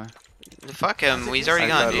 That's why. Fuck him. He's already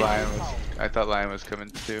gone, dude. I thought lion was coming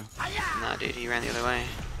too. Nah, dude, he ran the other way.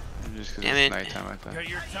 Just because Damn it's it. nighttime, I thought.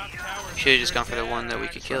 Your top tower's Should've just gone for the one that we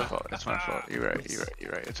could It's my kill. fault. It's my fault. You're right. You're right.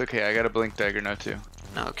 You're right. It's okay. I got a blink dagger now too.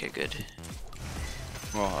 Oh, okay, good.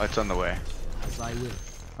 Well, it's on the way. As I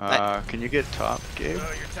will. Can you get top, Gabe?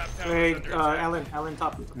 Oh, your top tower's Wait, under attack. Alan,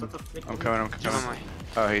 top. I'm coming. I'm I'm on coming. my way.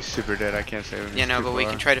 Oh, he's super dead. I can't save him. Yeah, He's no, too but we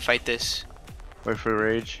far. can try to fight this. Wait for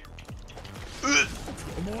rage. Just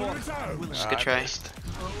good I try. missed.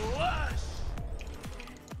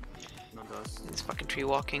 No dust. It's fucking tree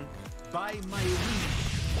walking. By my wing.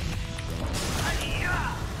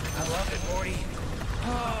 I love it, Morty.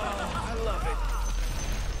 Oh, I love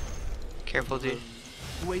it. Careful, dude.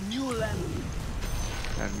 When you land.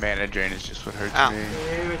 And mana drain is just what hurts Ow. me.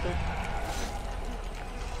 Hey, right there.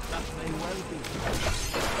 That may well be.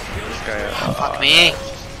 This guy. Fuck me.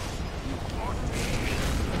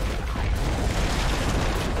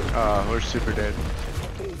 Oh, we're super dead.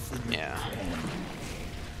 Yeah.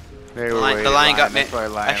 They The were lion, way the lion got me. That's why I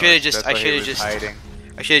lion should have was- just. that's I why he should have was just. hiding.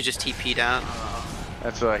 I should have just TP'd out.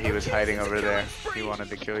 That's why he was hiding over there. He wanted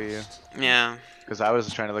to kill you. Yeah. Because I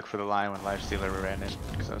was trying to look for the lion when Lifestealer ran in.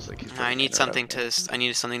 Because I was like, he's I need probably something to. I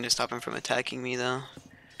needed something to stop him from attacking me, though.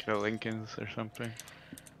 kill Lincolns or something.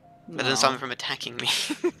 That doesn't stop him from attacking me.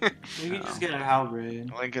 You can just get a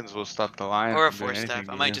halberd. Lincolns will stop the lion. Or a from doing force staff. anything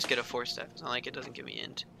I to might you. just get a force staff. It's not like it doesn't give me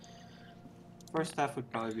int. First staff would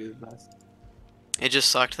probably be the best. It just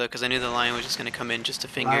sucked though, because I knew the lion was just gonna come in just to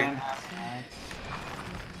finger. Lion has max.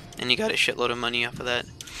 And you got a shitload of money off of that.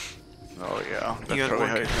 Oh yeah, You that's got probably one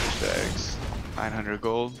how you stags. 900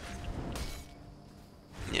 gold.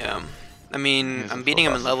 Yeah. I mean, He's I'm a beating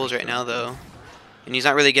him in philosopher, levels right so- now though. And he's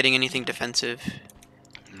not really getting anything defensive.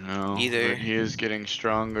 No, Either. but he is getting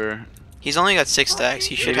stronger. He's only got 6 stacks,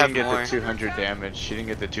 he She should have didn't get more. the 200 damage. She didn't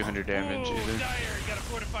get the 200 damage Whoa, either. Dyer, you gotta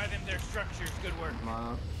fortify them their structures. Good work.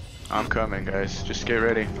 I'm coming, guys. Just get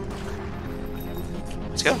ready.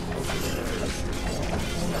 Let's go.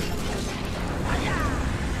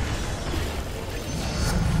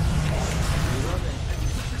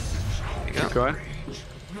 There you go. Keep going.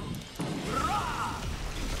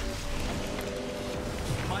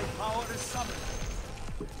 My power is summoned.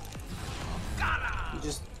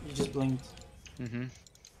 You just blinked. Mm-hmm.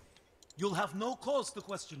 You'll have no cause to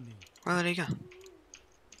question me. Well, there you go.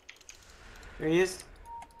 There he is.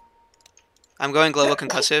 I'm going global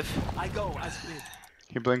concussive. I go as bid.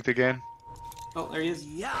 He blinked again. Oh, there he is.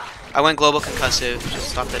 Yeah. I went global concussive. Just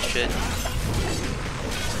stop that shit.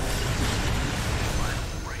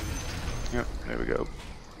 Yep, there we go.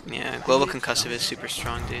 Yeah, global concussive is super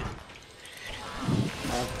strong, dude.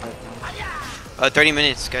 30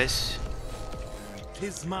 minutes, guys.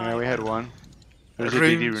 Tis Yeah, we my had one. There's a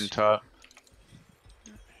Runes. DD rune top.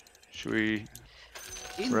 Should we...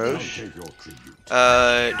 Roche?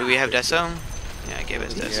 Do we have Deso? Yeah, I gave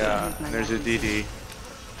us Deso. Yeah, and there's a DD.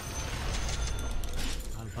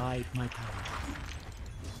 I'll bide my time.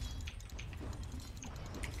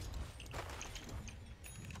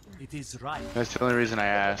 It is right. That's the only reason I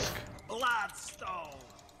ask. Bloodstone.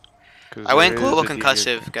 'Cause I went there is global a DD.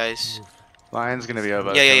 concussive, guys. Lion's gonna be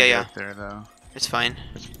up. Yeah. There though. It's fine.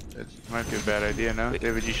 It might be a bad idea, no?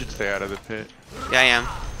 David, you should stay out of the pit. Yeah, I am.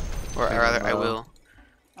 Or rather, I Well. will.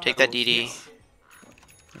 Take that DD.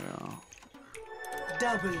 Yeah.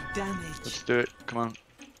 Double damage. Let's do it. Come on.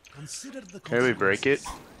 Consider the Can we break it?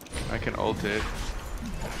 consequences. I can ult it.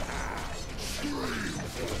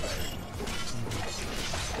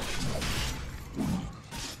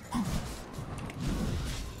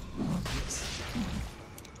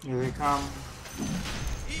 Here they come.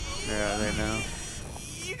 Yeah, they know.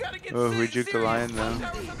 You gotta get Oh, we serious. juked the lion though.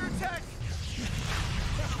 Tower's under attack.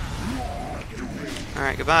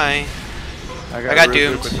 Alright, goodbye. I got Rupert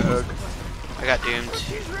doomed. with the hook. I got doomed.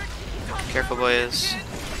 Careful, boys.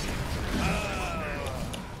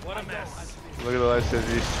 What a mess. Look at the life says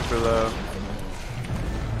he's super low.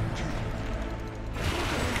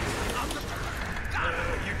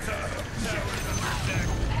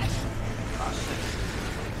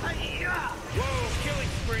 Whoa, killing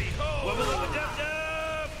spree. Oh,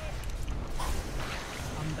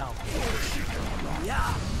 I'm down.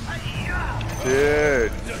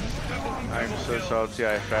 Dude! I'm so salty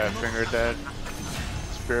I fat fingered that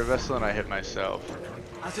spirit vessel and I hit myself.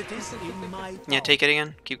 As it is in my Yeah, take it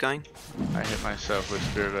again. Keep going. I hit myself with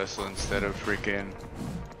spirit vessel instead of freaking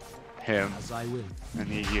him, as I will. and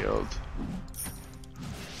he healed.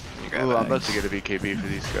 You grab Ooh, I'm about Axe. to get a BKB for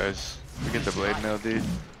these guys. We get the blade mill, dude.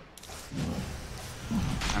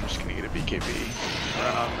 I'm just gonna get a BKB.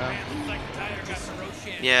 Run on them.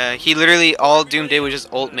 Yeah, he literally, all Doom did was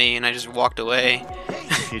just ult me and I just walked away.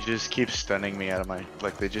 He just keeps stunning me out of my,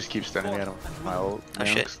 like they just keep stunning me out of my ult. Oh,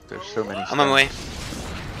 shit. There's so many I'm on my way.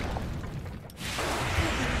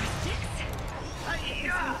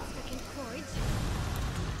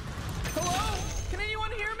 Hello? Can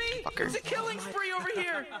anyone hear me? Fucker. It's a killing spree over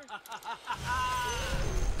here.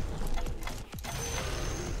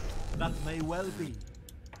 That may well be.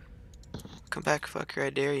 Come back, fucker, I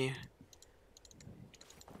dare you.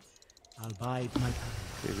 I'll bide my time.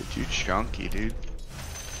 David, you chunky, dude.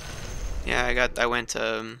 Yeah, I went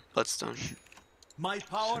Bloodstone. My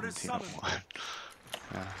power is 17-1. summoned.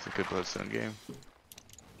 Yeah, it's a good Bloodstone game.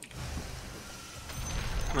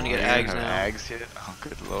 I'm gonna get You Ags have now. Ags hit? Oh,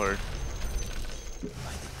 good lord.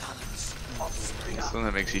 That's the one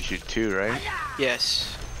that makes you shoot 2, right?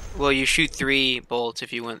 Yes. Well, you shoot 3 bolts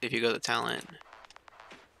if you go the talent.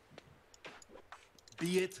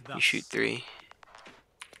 Be it thus. You shoot 3.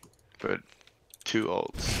 But 2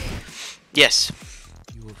 ults. Yes.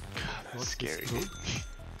 You have That's scary, dude.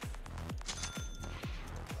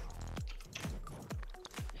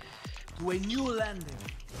 to a new landing.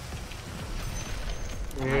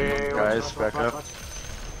 Guys, back up.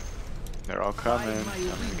 They're all coming. I'm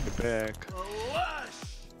gonna get back. Lush.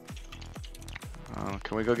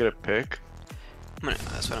 Can we go get a pick?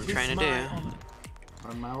 That's what I'm trying to do.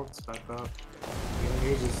 My mouth's back up. Yeah,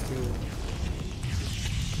 ages too.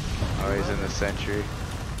 Oh, he's in the sentry.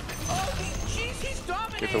 Oh, he's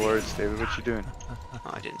dominating. Get the words, David. What you doing? Oh,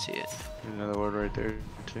 I didn't see it. There's another word right there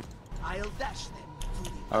too. I'll dash them to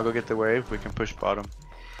the I'll go get the wave. We can push bottom.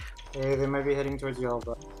 Hey, they might be heading towards y'all,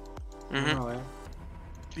 but I don't know, eh?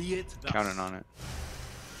 Be it thus. Counting on it.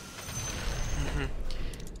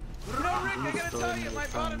 You know, Rick, I gotta tell you, my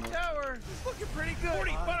bottom tower is looking pretty good.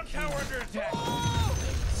 40, bottom tower under attack. Oh!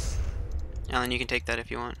 Alan, you can take that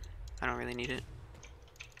if you want. I don't really need it.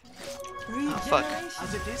 Oh, fuck.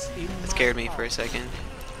 As it is in That scared me for a second.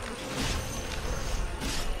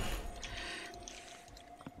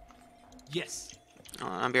 Yes.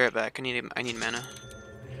 I'll be right back. I need mana.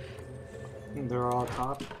 They're all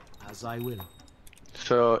top. As I will.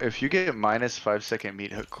 So if you get minus 5-second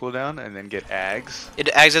meat hook cooldown and then get Ags.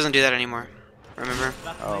 Ags doesn't do that anymore. Remember?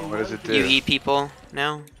 Oh, what does it do? You eat people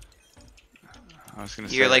now. I was gonna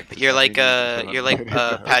say. You're like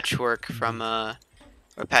Patchwork from or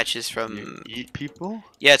Patches from. You eat people?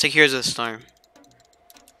 Yeah, it's like Heroes of the Storm.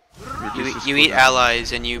 You eat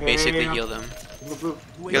allies and you basically heal them. Blue, blue.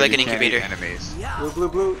 You're like an You can't eat incubator. enemies. Blue, blue,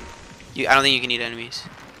 blue. I don't think you can eat enemies.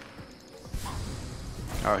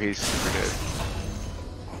 Oh, he's super dead.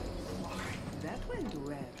 That went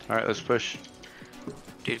well. Alright, let's push.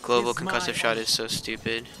 Dude, global concussive shot is so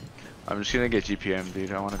stupid. I'm just gonna get GPM,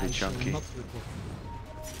 dude. I wanna be chunky.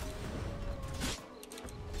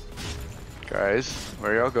 Guys,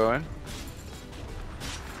 where y'all going?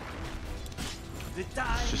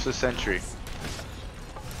 It's just a sentry.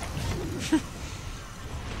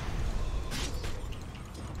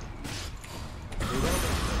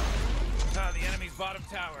 The enemy's bottom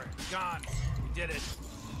tower. Gone. We did it.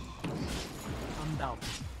 I'm down.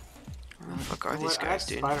 Where the fuck are You know these what? I have guys,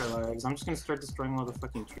 dude? spider legs. I'm just gonna start destroying all the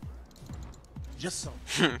fucking trees. Just so.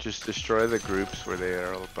 Just destroy the groups where they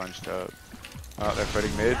are all bunched up. Oh, they're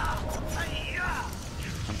fighting mid.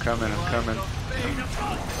 I'm coming, I'm coming.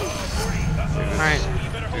 Alright.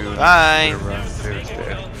 Dude, Bye. David's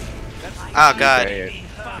dead. Oh god.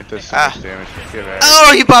 It does so much damage. Give it.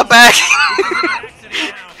 Oh, he bought back!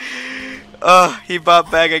 Oh, he bought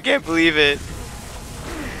back. I can't believe it.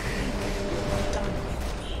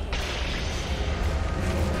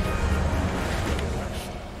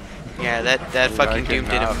 Yeah, that fucking Doom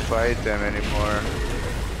did not him. Fight them anymore.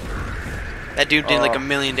 That Doom did like a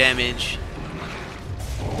million damage.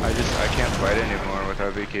 I can't fight anymore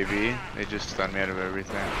without BKB. They just stun me out of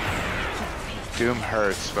everything. Doom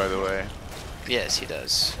hurts, by the way. Yes, he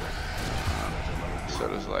does. So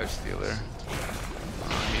does Lifestealer.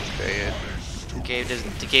 He's bad. Gabe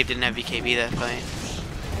didn't have BKB that fight.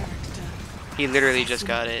 He literally just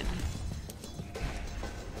got it.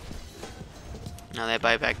 No, that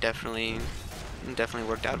buyback definitely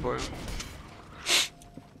worked out for him.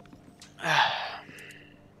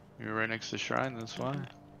 You're right next to Shrine, that's why.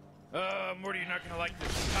 Morty, you're not gonna like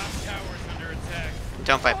this. Top tower's under attack.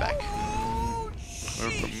 Don't fight back.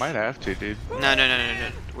 We might have to, dude. No.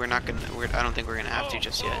 We're not gonna. I don't think we're gonna have to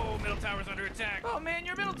just yet. Oh, middle tower's under attack. Oh man,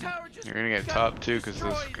 your middle tower just. You're gonna get top too, because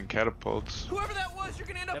those fucking catapults. Whoever that was, you're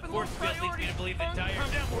gonna end up in low priority. To believe that Dire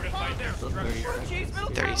fortified their structure.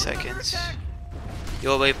 30 seconds.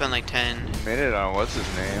 You'll wait on like 10. Minute on what's his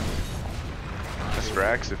name? That's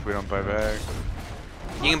Rax if we don't buy back.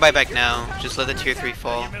 You can buy back now. Just let the tier 3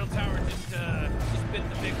 fall. Your middle tower just bit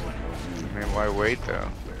the big one. I mean, why wait though?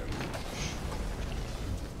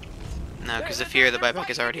 No, because the fear of the buyback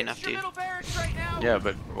is already enough, dude. Yeah,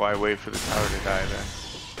 but why wait for the tower to die then?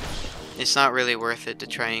 It's not really worth it to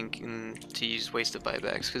try and to use wasted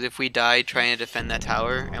buybacks. Because if we die trying to defend that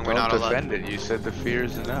tower and we're not allowed, Don't defend it. You said the fear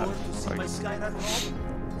is enough. Like,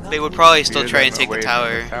 they would probably still fear try them and take the away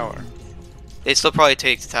tower. from the They'd still probably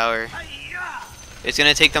take the tower. It's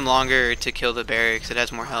gonna take them longer to kill the barracks. It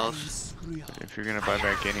has more health. If you're gonna buy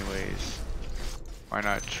back anyways, why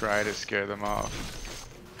not try to scare them off?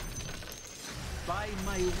 By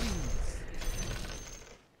my wings.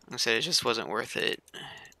 I said it just wasn't worth it.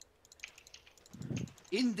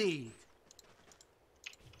 Indeed.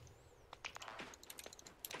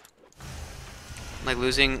 Like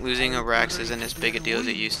losing a Rax isn't as big a deal as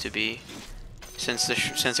it used to be, since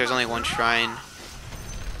there's only one shrine.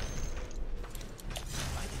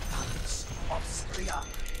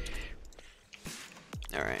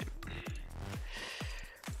 All right.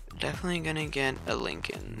 Definitely gonna get a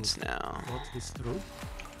Lincoln's now. What is true?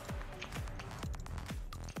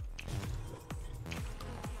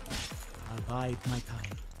 I'll bide my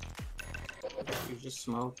time. You just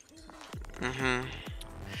smoke.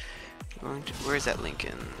 Where's that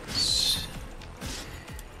Lincoln's?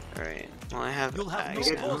 Alright, well I have You'll have no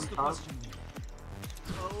Ags now. cause to question me.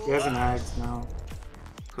 He has an axe now.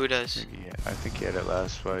 Who does? I think he had it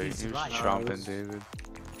last fight. He was chomping David.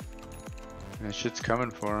 And shit's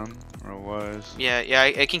coming for him, or it was. Yeah,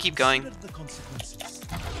 I can keep going.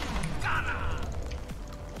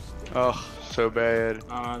 Oh, so bad.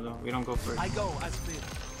 No, we don't go for it. I go as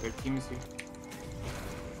Their team is here.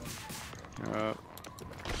 There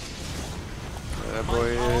that boy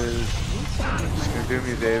is. He's gonna do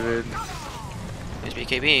me, David. There's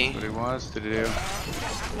BKB. What he wants to do.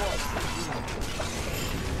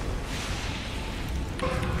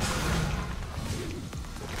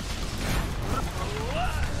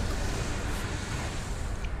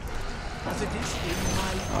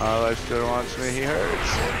 Oh, life still wants me. He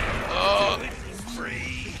hurts. Oh.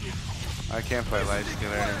 I can't play life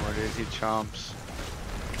stealer anymore, dude. He chomps.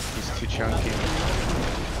 He's too chunky.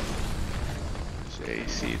 Just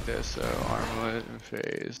AC this, armlet and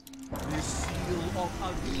phase. Oh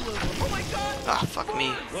my god! Ah, fuck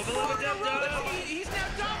me. He's now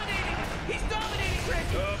dominating! He's dominating, Rick!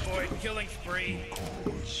 Oh boy, killing spree.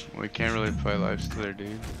 We can't really play life stealer,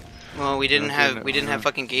 dude. Well, we didn't have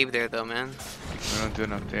fucking Gabe there though, man. We don't do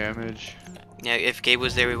enough damage. Yeah, if Gabe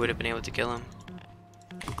was there, we would have been able to kill him.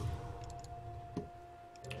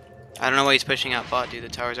 I don't know why he's pushing out bot, dude. The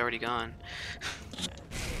tower's already gone.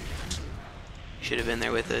 Should have been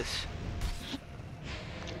there with us.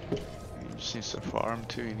 He just needs to farm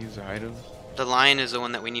too. He needs items. The lion is the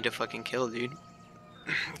one that we need to fucking kill, dude.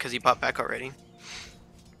 Because he popped back already.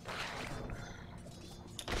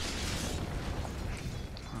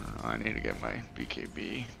 I need to get my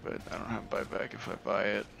BKB, but I don't have buyback if I buy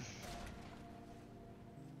it.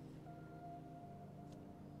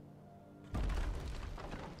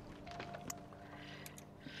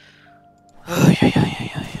 Oh, yeah.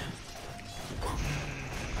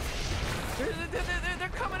 They're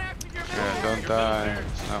coming after your man! Yeah, don't die.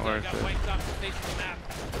 It's not worth it. Wiped off the face of the map.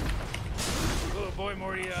 Oh boy,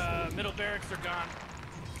 Morty, middle barracks are gone.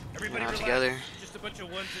 Everybody Not relax. together. Just a bunch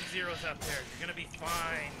of ones and zeros out there. You're gonna be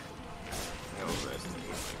fine.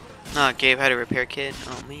 Nah, Gabe had a repair kit.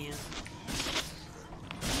 Oh, man.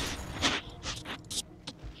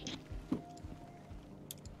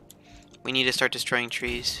 We need to start destroying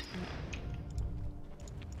trees.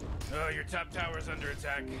 Oh, your top tower's under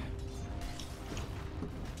attack.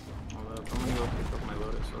 I'm gonna go pick up my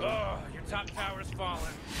lotus. Oh, your top tower's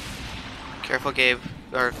fallen. Careful, Gabe.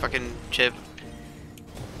 Or fucking Chip.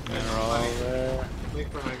 They're all there. Wait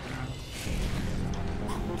for my ground.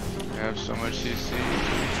 We have so much CC.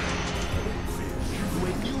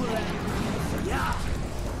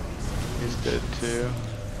 He's dead too.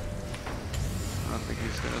 I don't think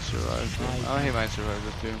he's gonna survive. Oh, he might survive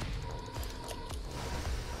it too.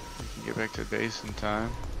 We can get back to base in time.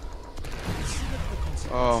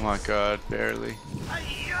 Oh my god, barely.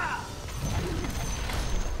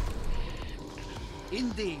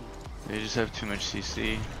 Indeed. They just have too much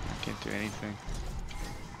CC. I can't do anything.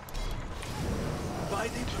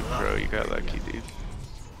 Bro, you got lucky, dude.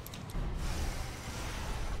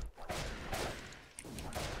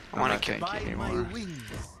 I want to kill kill. anymore.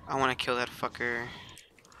 I want to kill that fucker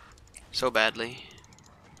so badly.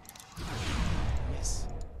 Yes.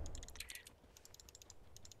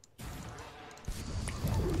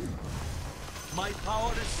 My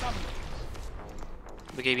power is summoned.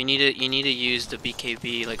 But Gabe, you need to use the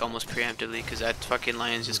BKB like almost preemptively, because that fucking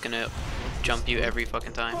lion's just gonna jump you every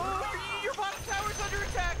fucking time. Oh, your bottom tower's under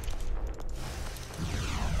attack.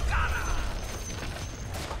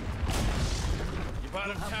 Your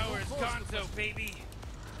bottom tower is gonzo, baby.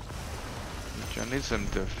 I need some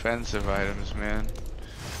defensive items, man.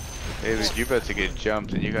 David, you about to get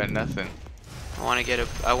jumped and you got nothing. I want to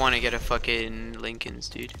get a fucking Lincoln's,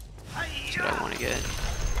 dude. That's what I want to get.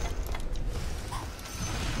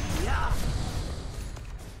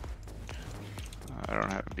 I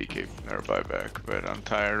don't have a BKB or buyback, but I'm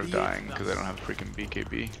tired of dying because I don't have freaking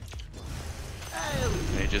BKB.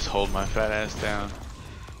 They just hold my fat ass down.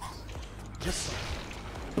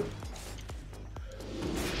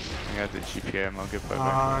 I got the GPM, I'll get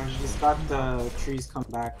buyback. He's got the trees come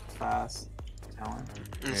back fast. Talent.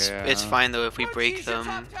 It's fine though if we break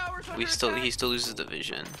them. He still loses the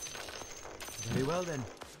vision. Very well then.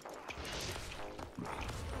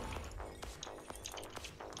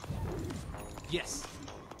 Yes.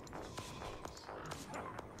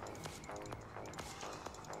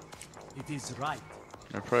 It is right.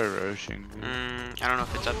 They're probably rushing. I don't know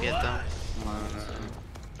if it's up yet though.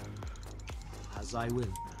 As I will.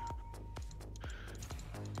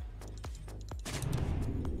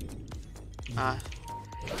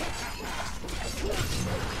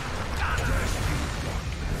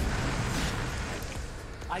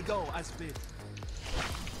 I go as bid.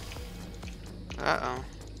 Uh-oh.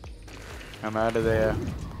 I'm out of there.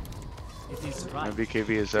 It is My right. BKB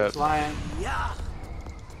is up. Flying. Yeah.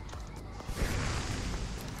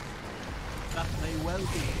 That may well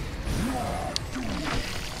be.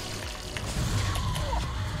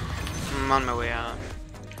 I'm on my way out.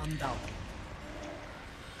 I'm down.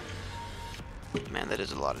 Man, that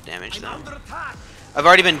is a lot of damage I'm though. under attack. I've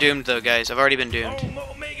already been doomed though, guys. I've already been doomed.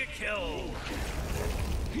 Oh, mega kill.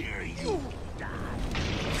 Here you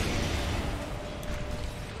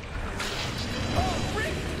Oh,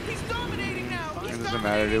 Rick, he's dominating now. He's It doesn't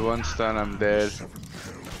matter, dude. One stun, I'm dead.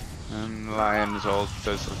 And Lion's ult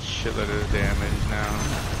does a shitload of damage now.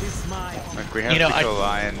 Is my Like, we have You know, to kill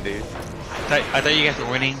Lion, dude. I thought you guys were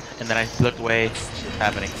winning, and then I looked away. What's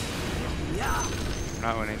happening? We're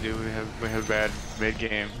not winning, dude. We have bad mid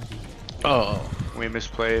game. Oh. We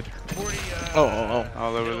misplayed 40, Oh.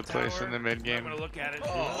 all over middle the place tower. in the mid I'm game. gonna look at it.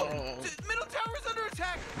 middle tower's under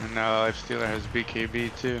attack. And now Lifestealer has BKB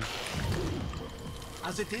too.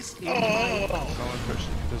 As it is in The only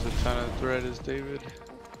person who does a ton of threat is David.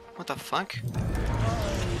 What the fuck?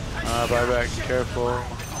 Buyback, careful.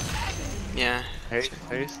 Yeah. Haste.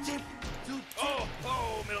 Oh,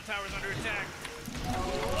 middle tower's under attack.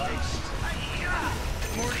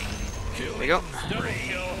 Morty, There we go. double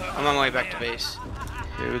kill. I'm on my way back to base.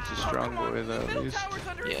 David's a strong boy though, at least.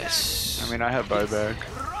 Yes. I mean, I have buyback.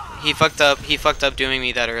 He fucked up. He fucked up doing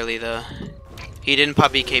me that early though. He didn't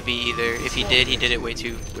pop BKB either. If he did it way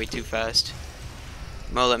too fast.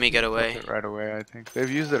 Mo let me get away. It right away, I think.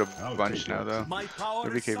 They've used it a bunch now though. my power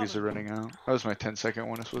Their is BKBs are summoned. running out. That was my 10-second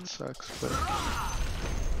one, is what sucks, but...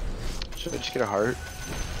 Should I just get a heart?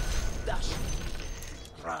 Dash.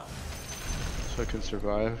 Round. So I can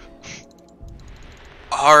survive?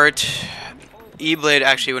 Heart. E-Blade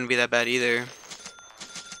actually wouldn't be that bad either.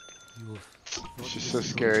 It's just so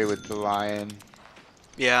scary with the Lion.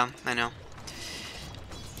 Yeah, I know.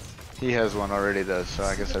 He has one already though, so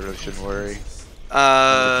I guess I really shouldn't worry.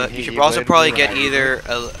 You should also probably get either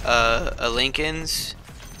a Lincoln's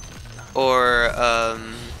or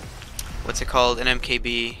what's it called, an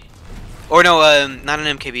MKB, or no, not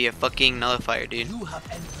an MKB, a fucking nullifier, dude. You have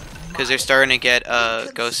entered Because they're starting to get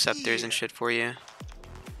ghost scepters and shit for you.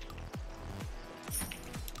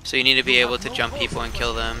 So you need to be able to jump people and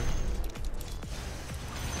kill them.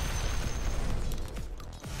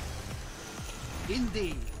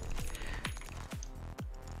 indeed.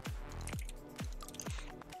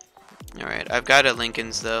 Alright, I've got a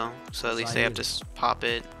Lincoln's though, so at least they have to pop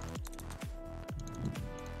it.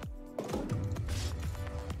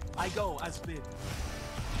 I go as bid.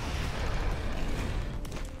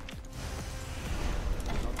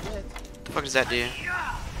 What the fuck does that do?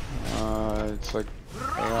 It's like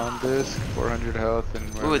Aeon Disc, 400 health, and...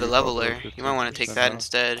 Ooh, the wherever leveler. fall, You might want to take 15% that health.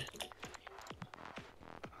 instead.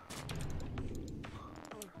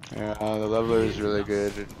 Yeah, the leveler is really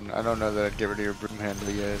good. I don't know that I'd get rid of your broom handle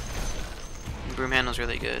yet. Broom handle's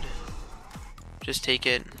really good. Just take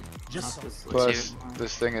it. Just so. Plus,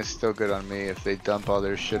 this thing is still good on me if they dump all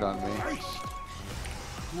their shit on me.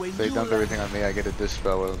 When If they you dump everything on me, I get a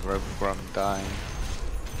dispel right before I'm dying.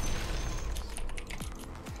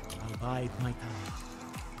 I'll bide my time.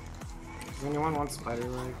 Does anyone want spider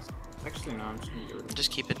legs? Actually, no, I'm just gonna get rid of it.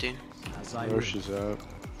 Just keep it, dude. As I Rosh is up.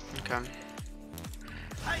 Okay.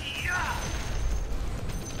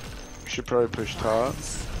 Should probably push top.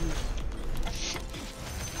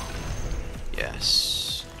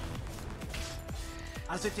 Yes.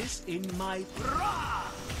 As it is in my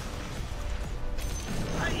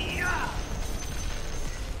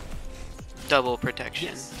Double protection.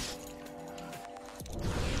 yes.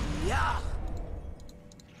 Yeah.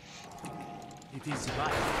 It is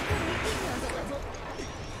right.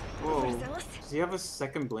 Whoa. Does he have a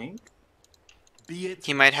second blink? Be it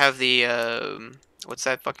He might have the what's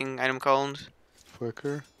that fucking item called?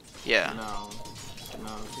 Flicker. Yeah. No.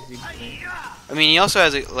 No, because he blink. I mean, he also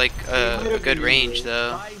has a good range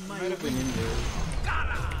though. by my Might have been in there.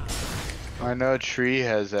 I know Tree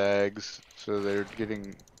has eggs, so they're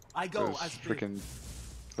getting I go those as bid. freaking.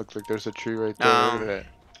 Looks like there's a tree right there. No. Look at that.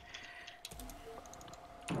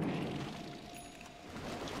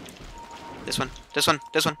 This one. This one.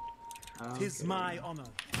 This one. Tis Okay. my honor.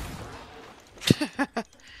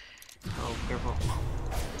 Oh, careful.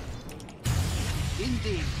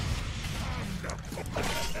 Indeed.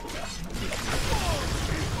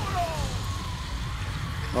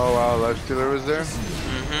 Oh wow, Lifestealer was there.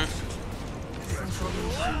 Mm-hmm.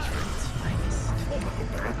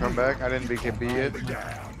 I'll come back. I didn't BKB yet.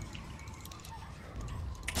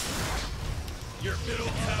 Your middle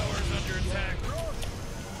tower's under attack.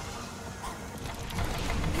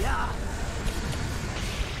 Yeah.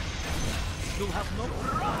 Your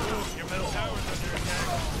middle tower's under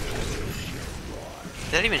attack.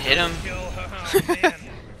 Did that even hit him? Oh, man.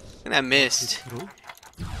 And that missed.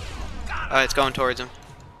 Oh, it's going towards him.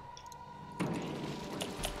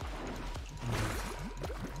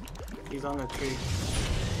 He's on the tree.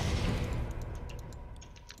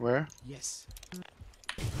 Where? Yes.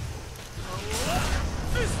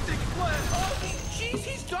 Jeez,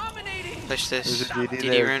 he's dominating. Push There's this. a DD DD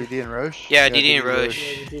there. rune. DD and Roche? Yeah, DD and Yeah,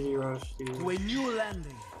 Roche. the DD rush. To a new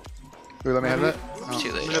landing. Wait, let me have that. It's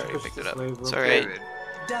too late. I already picked it up. It's Okay. alright.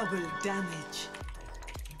 Double damage.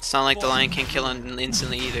 It's not like the lion can kill him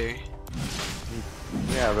instantly either.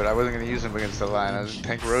 Yeah, but I wasn't gonna use him against the line. I was gonna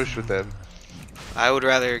tank Roche with them. I would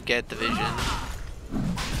rather get the vision.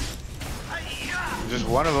 Just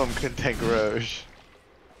one of them could tank Roche.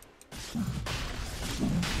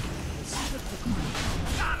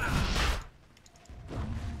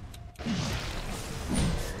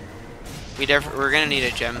 We're gonna need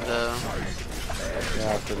a gem though.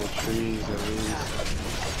 Yeah, for the trees at least.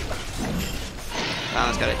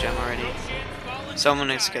 Alan's got a gem already. Someone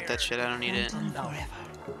needs to get that shit. I don't need it.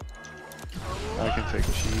 I can take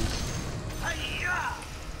cheese.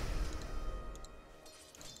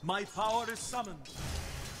 My power is summoned.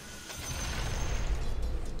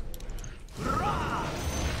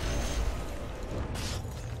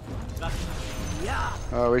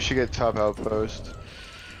 Oh, we should get top outpost.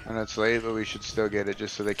 And it's late, but we should still get it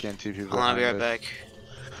just so they can't TP people. I'll be right behind us. back.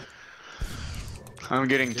 I'm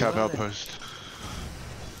getting top outpost.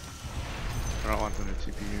 I don't want them to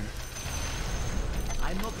TP here.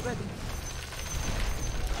 I'm not ready.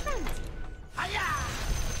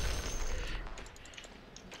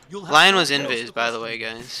 Lion was invis, by the way,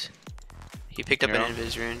 guys. He picked up Yeah. an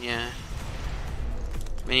invis rune, yeah.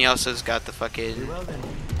 And he also's got the fucking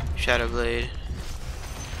Shadow Blade.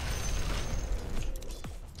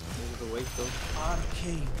 There's the wake though.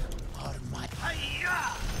 Arcane are my.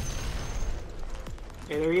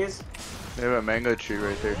 Hey, there he is. They have a mango tree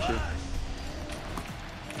right there too.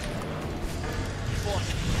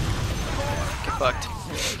 Get fucked.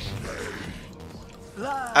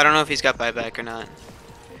 I don't know if he's got buyback or not.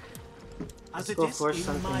 As Let's it go is force in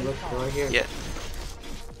something. my Look, right here. Yeah.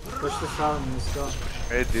 Push this out and let's go.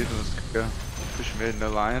 Hey dude, let's go. Push mid, no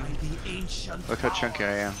lion. the ancient Look how chunky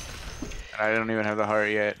I am. And I don't even have the heart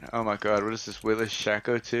yet. Oh my god, what is this? Willis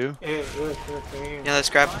Shaco 2? Hey, look, right here. Yeah, let's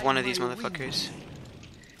grab one of these motherfuckers.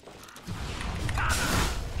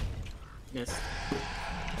 Yes.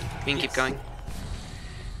 We can keep going.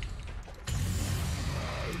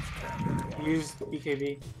 Use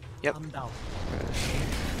BKB. Yep. I'm down.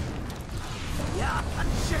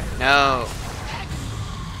 No.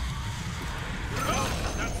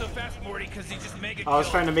 Not so fast, Morty, because he just mega I was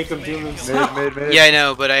killed. trying to make him do himself. Mid. Yeah, I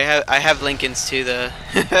know, but I have Lincolns too. The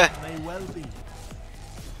May well be.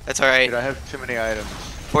 that's all right. Dude, I have too many items.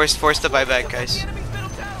 Force the buyback, guys.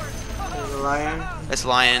 There's a lion. That's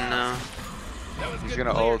Lion. No. He's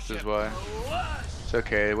gonna ult as well. It's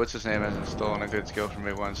okay, what's his name hasn't stolen a good skill from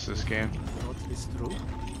me once this game. What is true?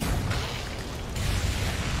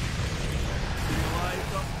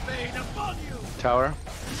 Tower?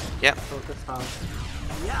 Yep. Focus on.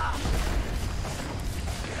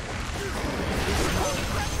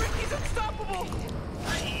 He's unstoppable.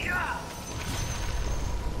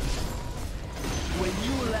 When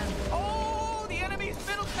you land, Oh, the enemy's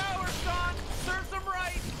middle tower's gone. Serves them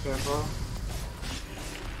right. Careful.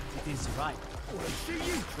 it is right.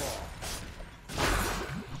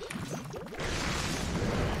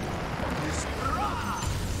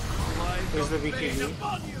 There's the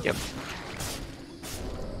BKB. Yep.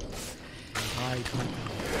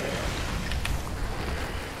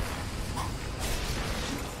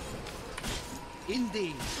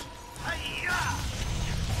 Indeed.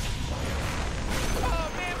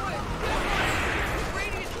 Oh man, what?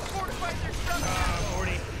 Radiant just fortified their structure.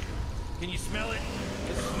 Morty, can you smell it?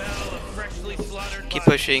 The smell of freshly slaughtered. Keep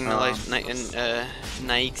bodies. pushing. The life.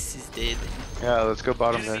 Nikes is dead. Yeah, let's go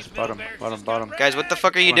bottom guys. Bottom. Guys, what the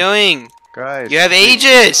fuck are you doing? Guys. You have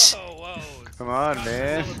Aegis. Oh, whoa. Come on,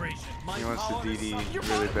 man. Celebration. He wants the DD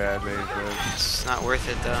really badly, but It's not worth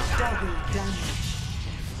it though. Double damage.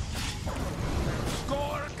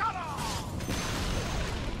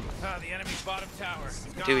 Ah, the enemy's bottom tower. is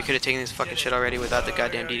Dude, we gone. could have taken this fucking shit already without the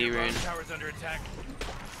goddamn DD Your rune. bottom tower's under attack.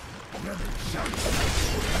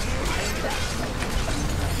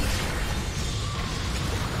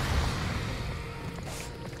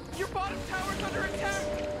 Your bottom tower's under attack.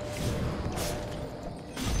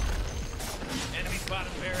 Enemy's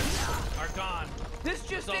bottom barracks are gone. This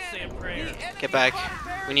just all say a prayer. Get back.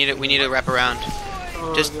 We need to wrap around.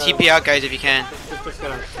 Oh, Just God. TP out, guys, if you can. Just push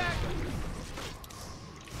that out.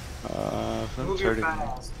 That's your hurting me.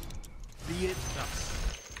 fat ass. Be it done.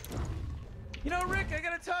 You know, Rick, I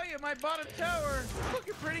gotta tell you, my bottom tower is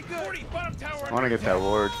looking pretty good. 40, bottom tower. I want to get that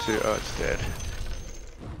ward too. Oh, it's dead.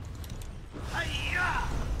 Hi-ya!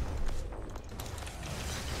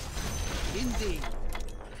 Indeed.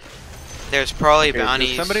 There's probably Okay, bounties.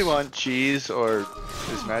 does somebody want cheese or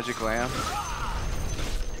this magic lamp?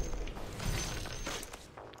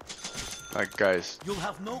 Like, guys, You'll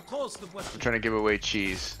have no cause to I'm question. trying to give away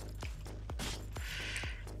cheese.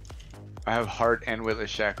 I have heart and Witless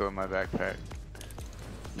Shackle in my backpack.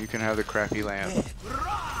 You can have the crappy lamp.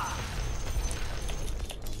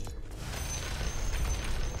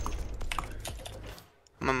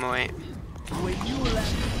 I'm on my way.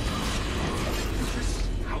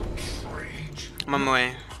 I'm on my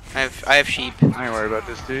way. I have sheep. I ain't worried about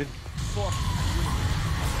this dude.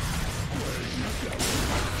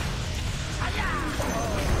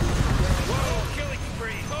 Whoa, killing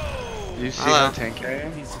spree. Oh. You see Hello. how tanky I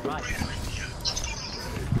am?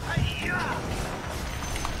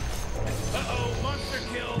 Uh-oh, monster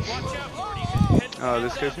kill. Watch out, Morty. Oh,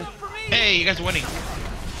 this guy's here? Hey, you guys are winning.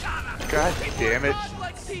 God damn it.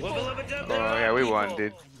 Wubble of a dub. Oh yeah, we won,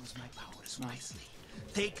 dude. Use my powers wisely.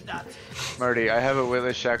 Take that. Marty, I have a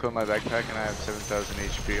Witless Shackle in my backpack and I have 7,000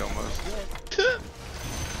 HP almost.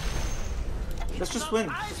 Let's just win.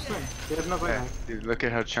 Just win. They have no Yeah, buyback. dude, look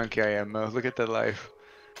at how chunky I am, Mo. Look at that life.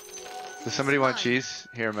 Does somebody want cheese?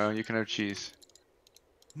 Here, Mo, you can have cheese.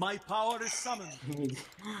 My power is summoned.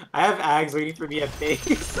 I have Ags waiting for me at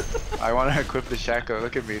base. I want to equip the Shackle.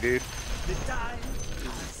 Look at me, dude. The time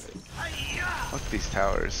passes. Hi-ya! Fuck these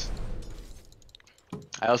towers.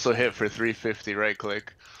 I also hit for 350 right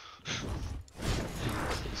click.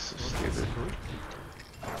 This is so stupid.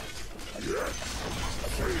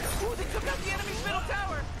 Ooh, they took out the enemy's middle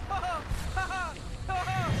tower. Ha ha ha.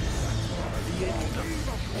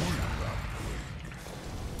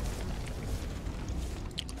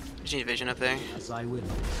 Just need vision up there. As I will.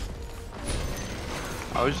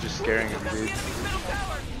 I was just scaring him, dude.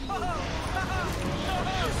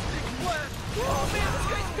 Oh man, this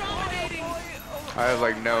guy's dominating. I have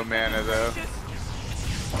like no mana though. Just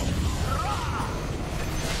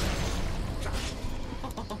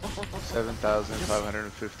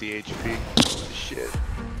 7,550 HP. Shit.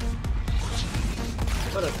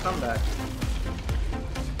 What a comeback.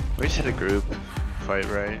 We just had a group fight,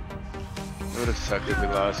 right? It would have sucked if we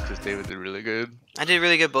lost because David did really good. I did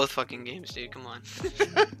really good both fucking games, dude. Come on.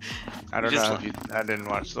 I don't Just know if you. I didn't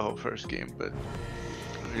watch the whole first game, but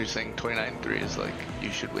you're saying 29-3 is like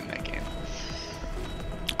you should win that game.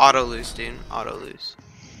 Auto lose, dude. Auto lose.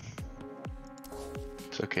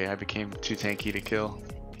 It's okay. I became too tanky to kill.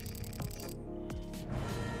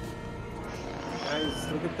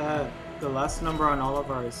 Guys, look at that. The last number on all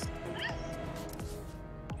of ours.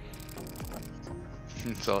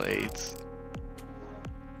 It's all 8s.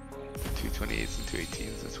 2 28s and 2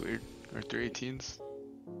 18s. That's weird. Or 3 18s.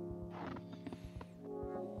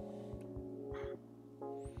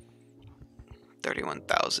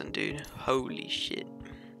 $31,000, dude. Holy shit.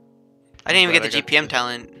 I didn't even get the GPM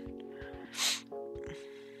talent.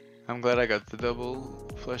 I'm glad I got the double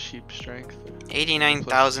flesh heap strength.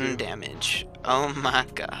 89,000 damage. Oh my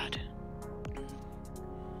god.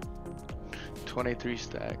 23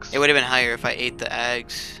 stacks. It would have been higher if I ate the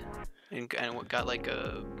eggs and got like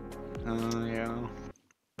a. Yeah.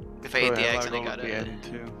 If I ate the eggs and I gold got at the a. end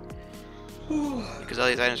too. Because all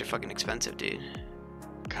these items are fucking expensive, dude.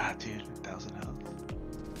 God, dude, 1,000 health.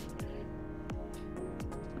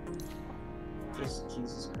 Just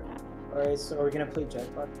Jesus Christ. Alright, so are we gonna play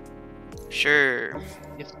Jackpot? Sure.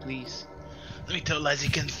 Yes, please. Let me tell Lazy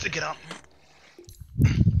stick it up.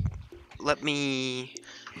 Let me.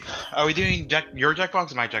 Are we doing your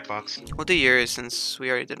Jackbox or my Jackbox? We'll do yours since we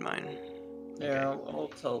already did mine. Yeah,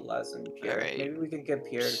 I'll tell Les and Pierre. Alright. Maybe we can get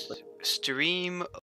Pierre to play. Stream